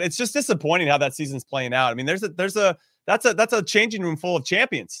 but it's just disappointing how that season's playing out. I mean, that's a changing room full of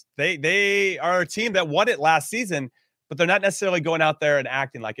champions. They are a team that won it last season, but they're not necessarily going out there and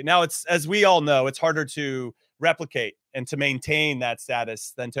acting like it. Now, it's, as we all know, it's harder to replicate and to maintain that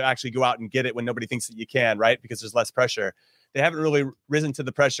status than to actually go out and get it when nobody thinks that you can, right? Because there's less pressure. They haven't really risen to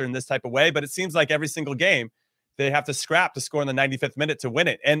the pressure in this type of way, but it seems like every single game they have to scrap to score in the 95th minute to win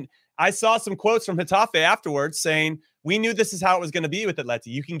it. And I saw some quotes from Getafe afterwards saying, we knew this is how it was going to be with Atleti.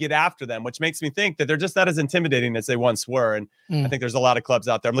 You can get after them, which makes me think that they're just not as intimidating as they once were. And I think there's a lot of clubs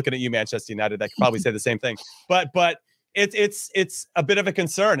out there. I'm looking at you, Manchester United, that could probably say the same thing. But it's a bit of a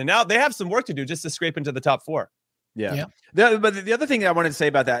concern. And now they have some work to do just to scrape into the top 4. Yeah. But the other thing that I wanted to say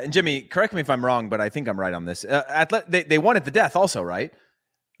about that, and Jimmy, correct me if I'm wrong, but I think I'm right on this. They won at the death also, right?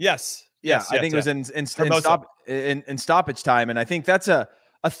 Yes. Yeah, I think it was in stoppage time, and I think that's a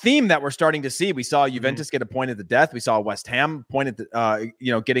theme that we're starting to see. We saw Juventus get a point at the death. We saw West Ham point at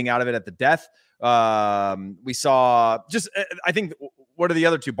the, getting out of it at the death. We saw I think, what are the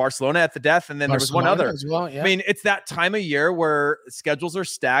other 2? Barcelona at the death, and then there was one other as well. Yeah. I mean, it's that time of year where schedules are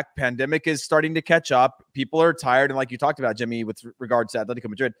stacked. Pandemic is starting to catch up. People are tired, and like you talked about, Jimmy, with regards to Atletico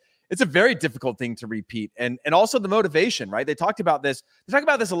Madrid, it's a very difficult thing to repeat. And also the motivation, right? They talk about this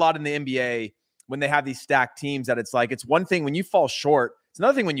a lot in the NBA when they have these stacked teams, that it's like, it's one thing when you fall short. It's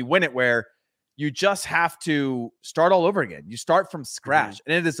another thing when you win it, where you just have to start all over again. You start from scratch.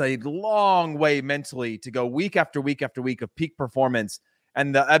 And it is a long way mentally to go week after week after week of peak performance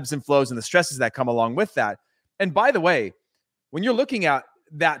and the ebbs and flows and the stresses that come along with that. And by the way, when you're looking at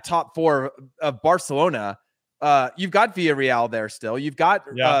that top 4 of Barcelona, you've got Villarreal there still. You've got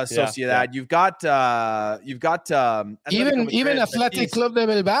Sociedad. Yeah. You've got even Athletic Club de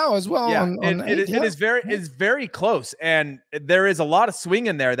Bilbao as well. Yeah, it is very close, and there is a lot of swing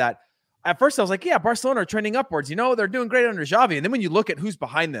in there. That at first I was like, yeah, Barcelona are trending upwards. They're doing great under Xavi, and then when you look at who's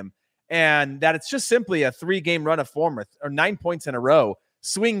behind them, and that it's just simply a 3-game run of form or 9 points in a row,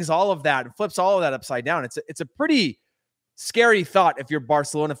 swings all of that and flips all of that upside down. It's a pretty scary thought if you're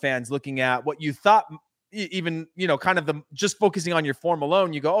Barcelona fans looking at what you thought even, kind of just focusing on your form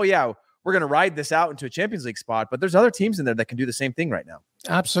alone, you go, oh yeah, we're going to ride this out into a Champions League spot. But there's other teams in there that can do the same thing right now.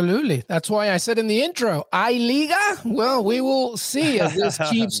 Absolutely. That's why I said in the intro, I-Liga. Well, we will see as this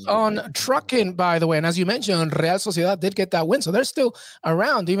keeps on trucking, by the way. And as you mentioned, Real Sociedad did get that win. So they're still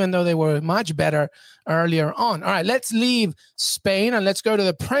around, even though they were much better earlier on. All right, let's leave Spain and let's go to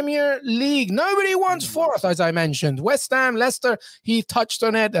the Premier League. Nobody wants fourth, as I mentioned. West Ham, Leicester, he touched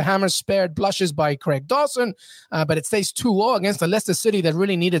on it. The hammer spared blushes by Craig Dawson, but it stays 2-0 against the Leicester City that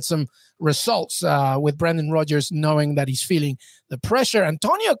really needed some results with Brendan Rodgers knowing that he's feeling the pressure.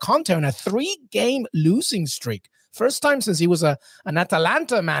 Antonio Conte on a 3-game losing streak. First time since he was an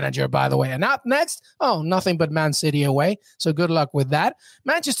Atalanta manager, by the way. And up next, nothing but Man City away. So good luck with that.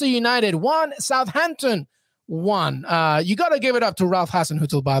 Manchester United 1, Southampton 1. You got to give it up to Ralph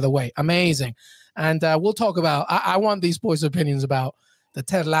Hasenhüttl, by the way. Amazing. And we'll talk about, I want these boys' opinions about the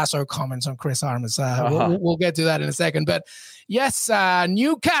Ted Lasso comments on Chris Armas. We'll get to that in a second. But yes,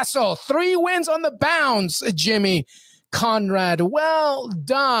 Newcastle, 3 wins on the bounce, Jimmy Conrad. Well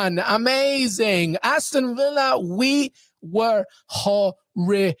done. Amazing. Aston Villa, we were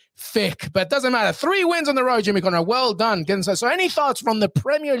horrific. But doesn't matter. 3 wins on the road, Jimmy Conrad. Well done. So any thoughts from the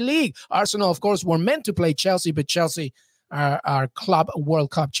Premier League? Arsenal, of course, were meant to play Chelsea, but Chelsea are club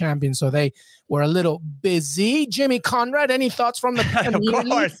World Cup champions, so they were a little busy. Jimmy Conrad, any thoughts from the Premier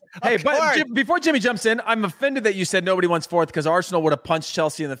League? Hey, but before Jimmy jumps in, I'm offended that you said nobody wants fourth because Arsenal would have punched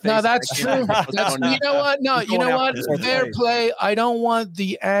Chelsea in the face. No, that's true. You know what? No, you know what? Fair play. I don't want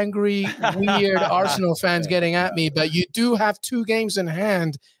the angry, weird Arsenal fans getting at me, but you do have 2 games in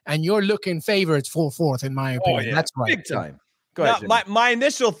hand, and you're looking favorites for fourth, in my opinion. Yeah. That's right. Big time. Go ahead, my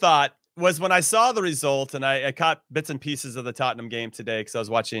initial thought was when I saw the result, and I caught bits and pieces of the Tottenham game today because I was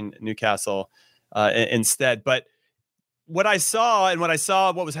watching Newcastle instead. But what I saw and when I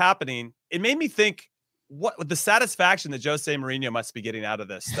saw what was happening, it made me think what the satisfaction that Jose Mourinho must be getting out of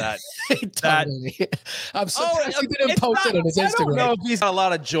this. I'm surprised he didn't post it on his Instagram. I don't know if he's got a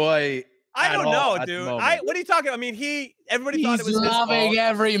lot of joy. I don't know, dude. What are you talking about? I mean, everybody thought it was loving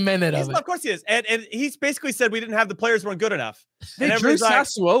every minute of it. Of course he is. And he's basically said we didn't have the players weren't good enough. They drew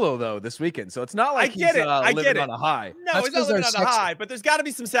Sassuolo, though, this weekend. So it's not like he's living on a high. No, he's not living on a high, but there's got to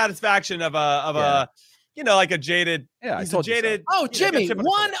be some satisfaction of a like a jaded. Yeah, I told you so. Oh, Jimmy,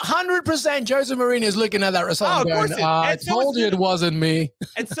 100% Jose Mourinho is looking at that result. Of course I told you it wasn't me.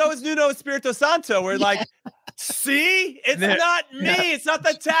 And so is Nuno Espirito Santo. We're like, see, it's not me. Yeah. It's not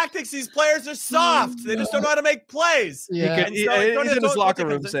the tactics. These players are soft. They just don't know how to make plays. Yeah. He's in his locker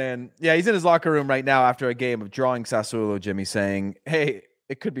room saying, he's in his locker room right now after a game of drawing Sassuolo, Jimmy, saying, hey,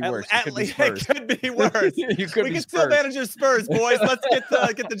 it could be worse. It could be worse. We can still manage your Spurs, boys. Let's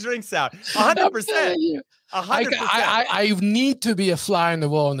get the drinks out. 100%. 100%. I need to be a fly on the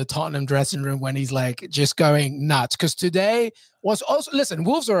wall in the Tottenham dressing room when he's like just going nuts. Because today was also, listen,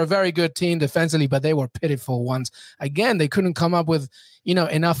 Wolves are a very good team defensively, but they were pitiful ones. Again, they couldn't come up with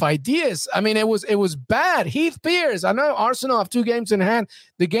enough ideas. I mean, it was bad. Heath Pearce. I know Arsenal have 2 games in hand.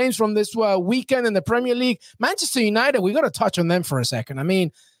 The games from this weekend in the Premier League. Manchester United, we got to touch on them for a second. I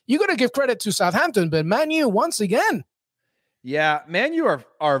mean, you got to give credit to Southampton, but Man U once again. Yeah, Man U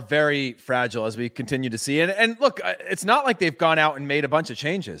are very fragile as we continue to see. And look, it's not like they've gone out and made a bunch of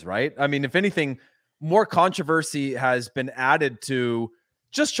changes, right? I mean, if anything, more controversy has been added to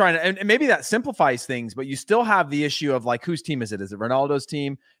just trying to, and maybe that simplifies things, but you still have the issue of like, whose team is it? Is it Ronaldo's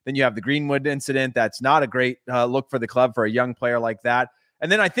team? Then you have the Greenwood incident. That's not a great look for the club for a young player like that.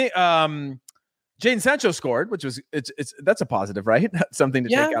 And then I think Jadon Sancho scored, which was that's a positive, right? Something to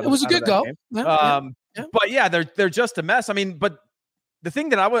take out. It was a good goal. Yeah. But yeah, they're just a mess. I mean, but the thing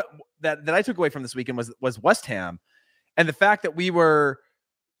that I took away from this weekend was West Ham, and the fact that we were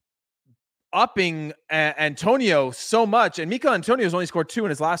upping Antonio so much, and Mikel Antonio's only scored 2 in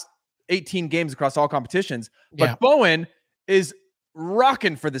his last 18 games across all competitions. But Bowen is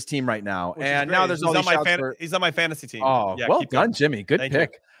rocking for this team right now, and now there's all these shouts he's on my fantasy team. Oh, yeah, well done, Jimmy. Good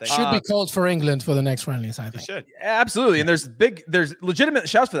pick. Should be called for England for the next friendlies, I think. He should. Absolutely. And there's legitimate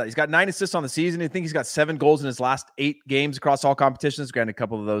shouts for that. He's got 9 assists on the season. I think he's got 7 goals in his last 8 games across all competitions. Granted, a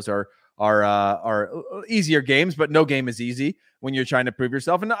couple of those are easier games, but no game is easy when you're trying to prove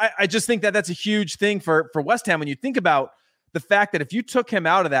yourself. And I just think that that's a huge thing for West Ham when you think about the fact that if you took him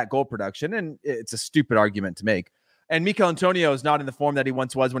out of that goal production, and it's a stupid argument to make, and Mikel Antonio is not in the form that he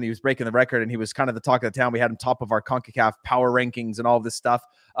once was when he was breaking the record, and he was kind of the talk of the town. We had him top of our CONCACAF power rankings and all of this stuff.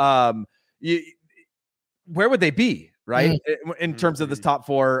 Where would they be, right? In terms of this top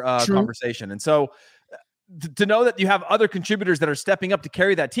 4 conversation. And so to know that you have other contributors that are stepping up to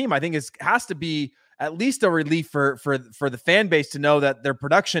carry that team, I think has to be at least a relief for the fan base to know that their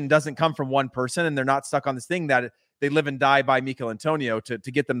production doesn't come from one person and they're not stuck on this thing that they live and die by Mikel Antonio to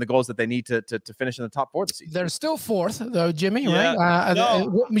get them the goals that they need to finish in the top 4 this season. They're still 4th, though, Jimmy, Yeah. right?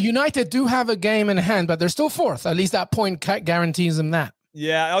 No. United do have a game in hand, but they're still 4th. At least that point guarantees them that.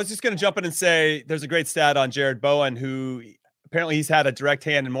 Yeah, I was just going to jump in and say there's a great stat on Jared Bowen, who apparently he's had a direct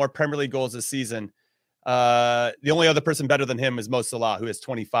hand in more Premier League goals this season. The only other person better than him is Mo Salah, who has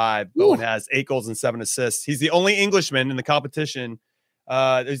 25. Ooh. Bowen has 8 goals and 7 assists. He's the only Englishman in the competition.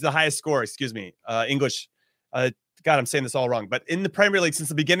 He's the highest scorer, English. God, I'm saying this all wrong. But in the Premier League since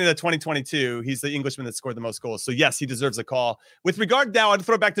the beginning of 2022, he's the Englishman that scored the most goals. So, yes, he deserves a call. With regard now, I'd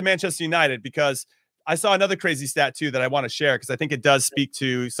throw it back to Manchester United because I saw another crazy stat, too, that I want to share because I think it does speak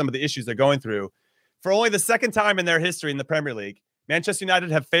to some of the issues they're going through. For only the second time in their history in the Premier League, Manchester United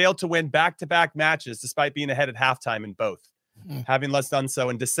have failed to win back-to-back matches despite being ahead at halftime in both, having last done so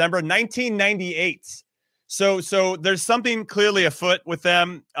in December 1998. So there's something clearly afoot with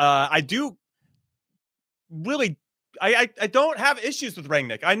them. I don't have issues with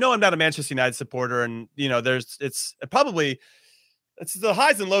Rangnick. I know I'm not a Manchester United supporter, and it's the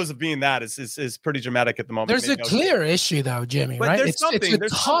highs and lows of being that is pretty dramatic at the moment. There's a clear issue though, Jimmy, but right? There's It's something. a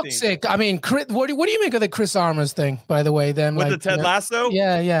There's toxic. I mean, what do you make of the Chris Armas thing, by the way? Then with the Ted Lasso?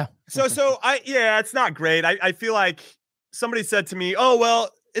 Yeah. So it's not great. I feel like somebody said to me, "Oh well,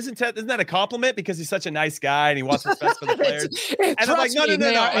 isn't that a compliment because he's such a nice guy and he wants what's best for the players?" And I'm like, no.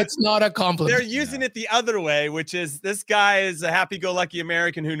 It's not a compliment. They're using it the other way, which is this guy is a happy-go-lucky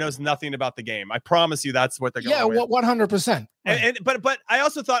American who knows nothing about the game. I promise you, that's what they're going with. 100%. But I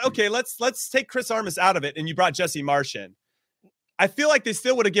also thought, okay, let's take Chris Armas out of it, and you brought Jesse Marsch in. I feel like they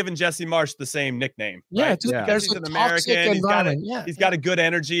still would have given Jesse Marsch the same nickname. Yeah, right? there's he's a an toxic American. environment. He's got a good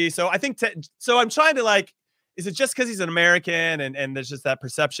energy. So I think so. I'm trying to like. Is it just because he's an American and there's just that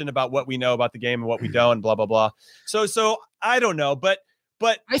perception about what we know about the game and what we don't and blah, blah, blah. So I don't know, but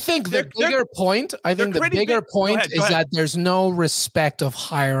I think the bigger point is that there's no respect of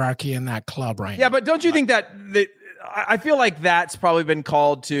hierarchy in that club right now. Yeah, but don't you think that I feel like that's probably been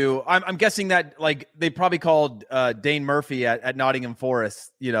called to, I'm guessing that like they probably called Dane Murphy at Nottingham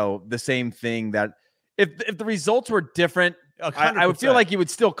Forest, the same thing, that if the results were different, I would feel like people would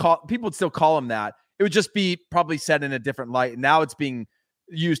still call him that. It would just be probably said in a different light. And now it's being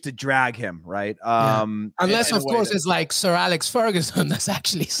used to drag him, right? Unless, of course, it's like Sir Alex Ferguson that's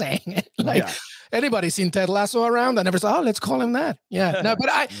actually saying it. Anybody seen Ted Lasso around? I never said, let's call him that. Yeah. No,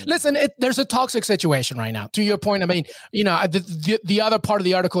 but listen, there's a toxic situation right now. To your point, I mean, the other part of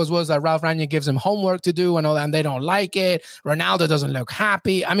the article was that Ralph Rangnick gives him homework to do and all that, and they don't like it. Ronaldo doesn't look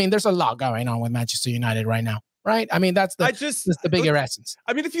happy. I mean, there's a lot going on with Manchester United right now. Right. I mean, that's the bigger essence.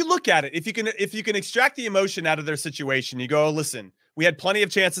 I mean, if you look at it, if you can extract the emotion out of their situation, you go, listen, we had plenty of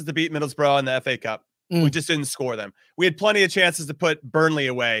chances to beat Middlesbrough in the FA Cup. We just didn't score them. We had plenty of chances to put Burnley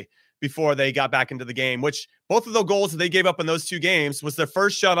away before they got back into the game, which both of the goals that they gave up in those 2 games was their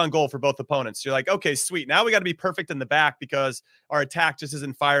first shot on goal for both opponents. You're like, okay, sweet. Now we got to be perfect in the back because our attack just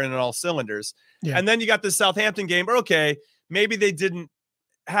isn't firing on all cylinders. Yeah. And then you got the Southampton game. Okay, maybe they didn't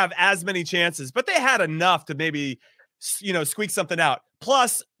have as many chances, but they had enough to maybe, squeak something out.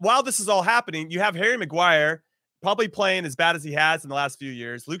 Plus, while this is all happening, you have Harry Maguire probably playing as bad as he has in the last few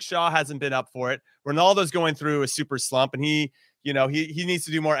years. Luke Shaw hasn't been up for it. Ronaldo's going through a super slump, and he needs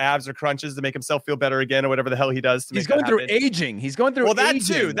to do more abs or crunches to make himself feel better again, or whatever the hell he does. He's going through aging. He's going through that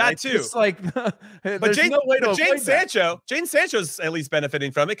aging. That too. It's like, but Jane Sancho's at least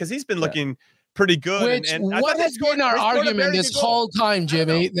benefiting from it because he's been looking pretty good. What has been our argument this whole time,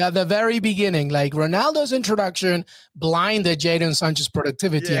 Jimmy? At the very beginning, like Ronaldo's introduction blinded Jadon Sancho's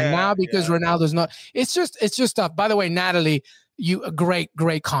productivity, and now because Ronaldo's not, it's just tough. By the way, Natalie, you a great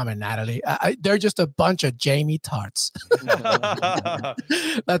comment, Natalie. They're just a bunch of Jamie tarts.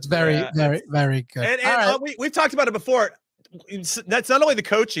 That's very very good. And we've talked about it before. That's not only the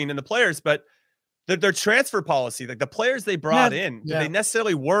coaching and the players, but their transfer policy, like the players they brought in, do they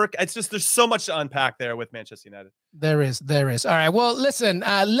necessarily work? It's just there's so much to unpack there with Manchester United. There is. All right. Well, listen,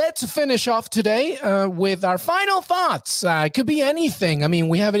 let's finish off today with our final thoughts. It could be anything. I mean,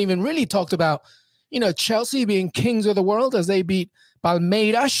 we haven't even really talked about, Chelsea being kings of the world as they beat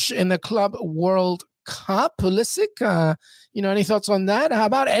Palmeiras in the Club World Cup. Pulisic, any thoughts on that? How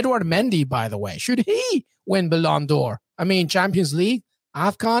about Edouard Mendy, by the way? Should he win Ballon d'Or? I mean, Champions League,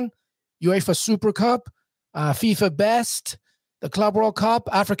 AFCON, UEFA Super Cup, FIFA Best, the Club World Cup,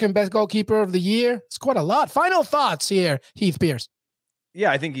 African Best Goalkeeper of the Year. It's quite a lot. Final thoughts here, Heath Pearce.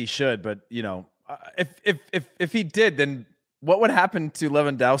 Yeah, I think he should. But, if he did, then what would happen to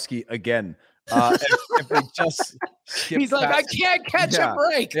Lewandowski again? If they just He's like, I can't catch a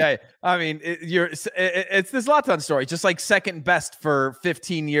break. Yeah, I mean, it's this Zlatan story, just like second best for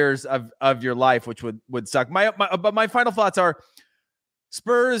 15 years of your life, which would suck. But my final thoughts are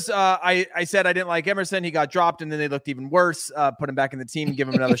Spurs. I said I didn't like Emerson. He got dropped, and then they looked even worse. Put him back in the team and give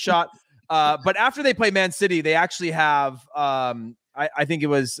him another shot. But after they play Man City, they actually have I think it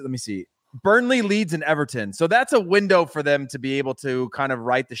was, let me see, Burnley, Leeds, and Everton. So that's a window for them to be able to kind of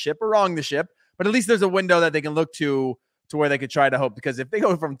right the ship or wrong the ship. But at least there's a window that they can look to where they could try to hope. Because if they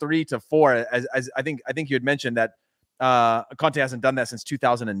go from 3 to 4, as I think you had mentioned that Conte hasn't done that since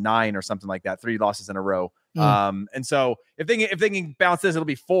 2009 or something like that, 3 losses in a row. And so if they can bounce this, it'll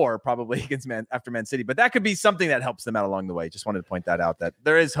be 4 probably against after Man City. But that could be something that helps them out along the way. Just wanted to point that out, that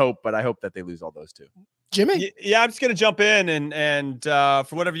there is hope, but I hope that they lose all those too. Jimmy? Yeah, I'm just going to jump in and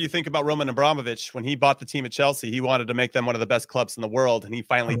for whatever you think about Roman Abramovich, when he bought the team at Chelsea, he wanted to make them one of the best clubs in the world, and he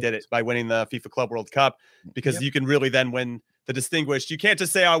finally did it by winning the FIFA Club World Cup, because you can really then win the distinguished. You can't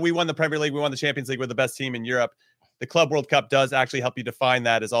just say, oh, we won the Premier League, we won the Champions League, we're the best team in Europe. The Club World Cup does actually help you define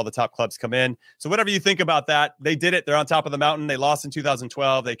that as all the top clubs come in. So whatever you think about that, they did it. They're on top of the mountain. They lost in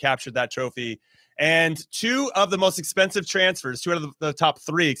 2012. They captured that trophy. And 2 of the most expensive transfers, 2 out of the top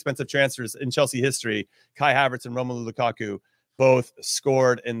 3 expensive transfers in Chelsea history, Kai Havertz and Romelu Lukaku, both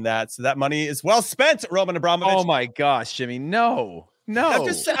scored in that. So that money is well spent, Roman Abramovich. Oh my gosh, Jimmy. No. I'm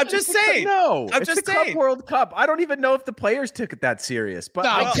just saying. No, I'm just saying. Club World Cup. I don't even know if the players took it that serious.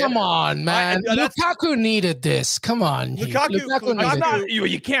 But come on, man. Lukaku needed this. Come on. Lukaku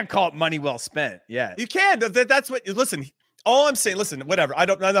you can't call it money well spent. Yeah, you can. That's what. Listen. All I'm saying, listen, whatever. I'm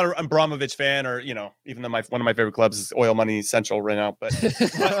not an Abramovich fan, or even though one of my favorite clubs is Oil Money Central right now. But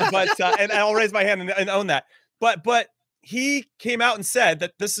and I'll raise my hand and own that. But he came out and said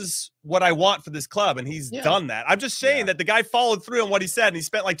that this is what I want for this club, and he's done that. I'm just saying that the guy followed through on what he said, and he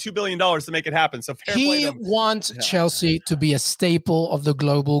spent like $2 billion to make it happen. So fair play to him. He wants Chelsea to be a staple of the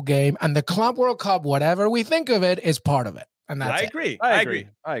global game, and the Club World Cup, whatever we think of it, is part of it. And that's I agree.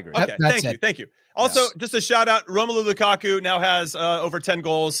 Okay, thank you. Also, just a shout out, Romelu Lukaku now has over 10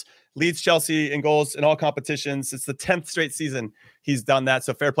 goals, leads Chelsea in goals in all competitions. It's the 10th straight season he's done that.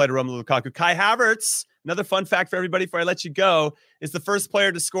 So fair play to Romelu Lukaku. Kai Havertz, another fun fact for everybody before I let you go, is the first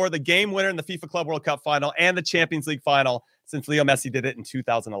player to score the game winner in the FIFA Club World Cup final and the Champions League final since Leo Messi did it in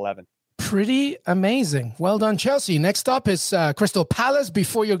 2011. Pretty amazing. Well done, Chelsea. Next up is Crystal Palace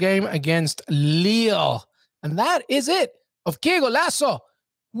before your game against Lille. And that is it of Que Golazo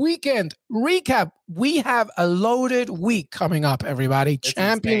Weekend Recap. We have a loaded week coming up, everybody. It's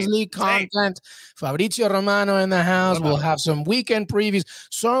Champions League content. Fabrizio Romano in the house. We'll have some weekend previews,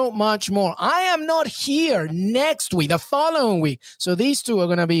 so much more. I am not here next week, the following week. So these two are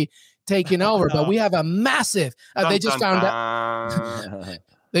going to be taking over, but we have a massive, they just found out.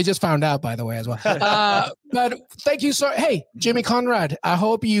 They just found out, by the way, as well. But thank you, sir. Hey, Jimmy Conrad, I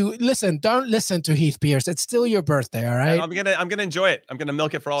hope you listen. Don't listen to Heath Pierce. It's still your birthday, all right? I'm gonna enjoy it. I'm gonna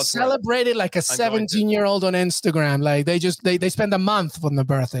milk it for all it's Celebrate it like a 17-year-old on Instagram. Like they spend a month on the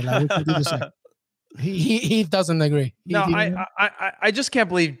birthday. Like we can do the same. He doesn't agree. I just can't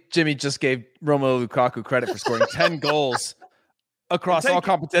believe Jimmy just gave Romelu Lukaku credit for scoring 10 goals across all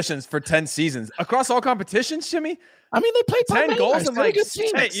competitions for 10 seasons. Across all competitions, Jimmy? I mean, they played 10 goals and like,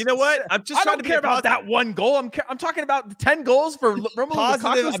 hey, you know what? I'm just trying to care about that one goal. I'm talking about 10 goals for Romelu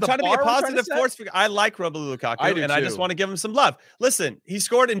Lukaku. I'm trying to be a positive force. I like Romelu Lukaku, I just want to give him some love. Listen, he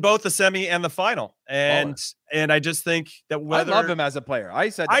scored in both the semi and the final, and I just think that whether I love him as a player. I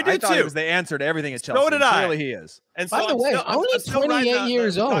thought it was the answer to everything at Chelsea. So did I. Clearly, he is. And so by the way, only 28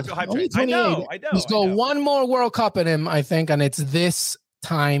 years old. Only 28. I know. He's got one more World Cup in him, I think, and it's this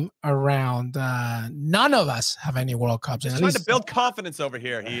time around. None of us have any World Cups. Trying to build confidence over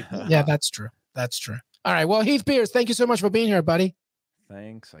here, Heath. Yeah, that's true. All right. Well, Heath Pierce, thank you so much for being here, buddy.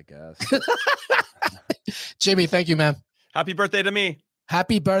 Thanks, I guess. Jimmy, thank you, man. Happy birthday to me.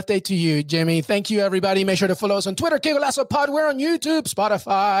 Happy birthday to you, Jimmy. Thank you, everybody. Make sure to follow us on Twitter, Que Golazo Pod. We're on YouTube,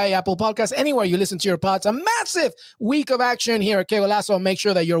 Spotify, Apple Podcasts, anywhere you listen to your pods. A massive week of action here at Que Golazo. Make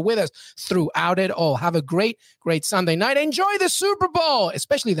sure that you're with us throughout it all. Have a great, great Sunday night. Enjoy the Super Bowl,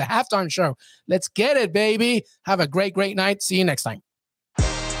 especially the halftime show. Let's get it, baby. Have a great, great night. See you next time.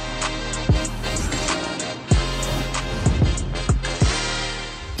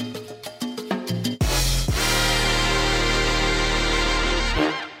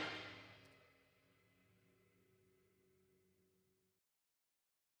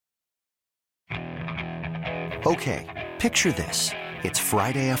 Okay, picture this. It's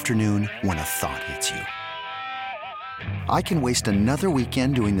Friday afternoon when a thought hits you. I can waste another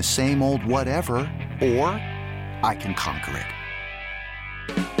weekend doing the same old whatever, or I can conquer it.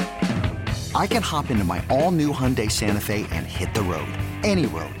 I can hop into my all-new Hyundai Santa Fe and hit the road. Any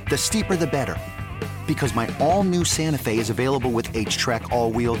road. The steeper, the better. Because my all-new Santa Fe is available with H-Track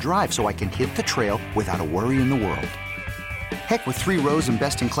all-wheel drive, so I can hit the trail without a worry in the world. Heck, with 3 rows and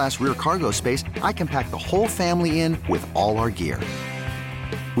best-in-class rear cargo space, I can pack the whole family in with all our gear.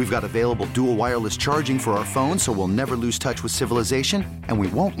 We've got available dual wireless charging for our phones, so we'll never lose touch with civilization, and we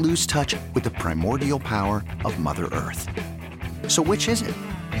won't lose touch with the primordial power of Mother Earth. So which is it?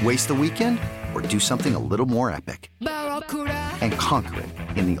 Waste the weekend or do something a little more epic? And conquer it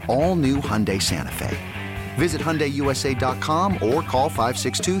in the all-new Hyundai Santa Fe. Visit HyundaiUSA.com or call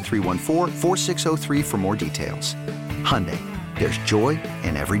 562-314-4603 for more details. Hyundai, there's joy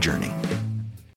in every journey.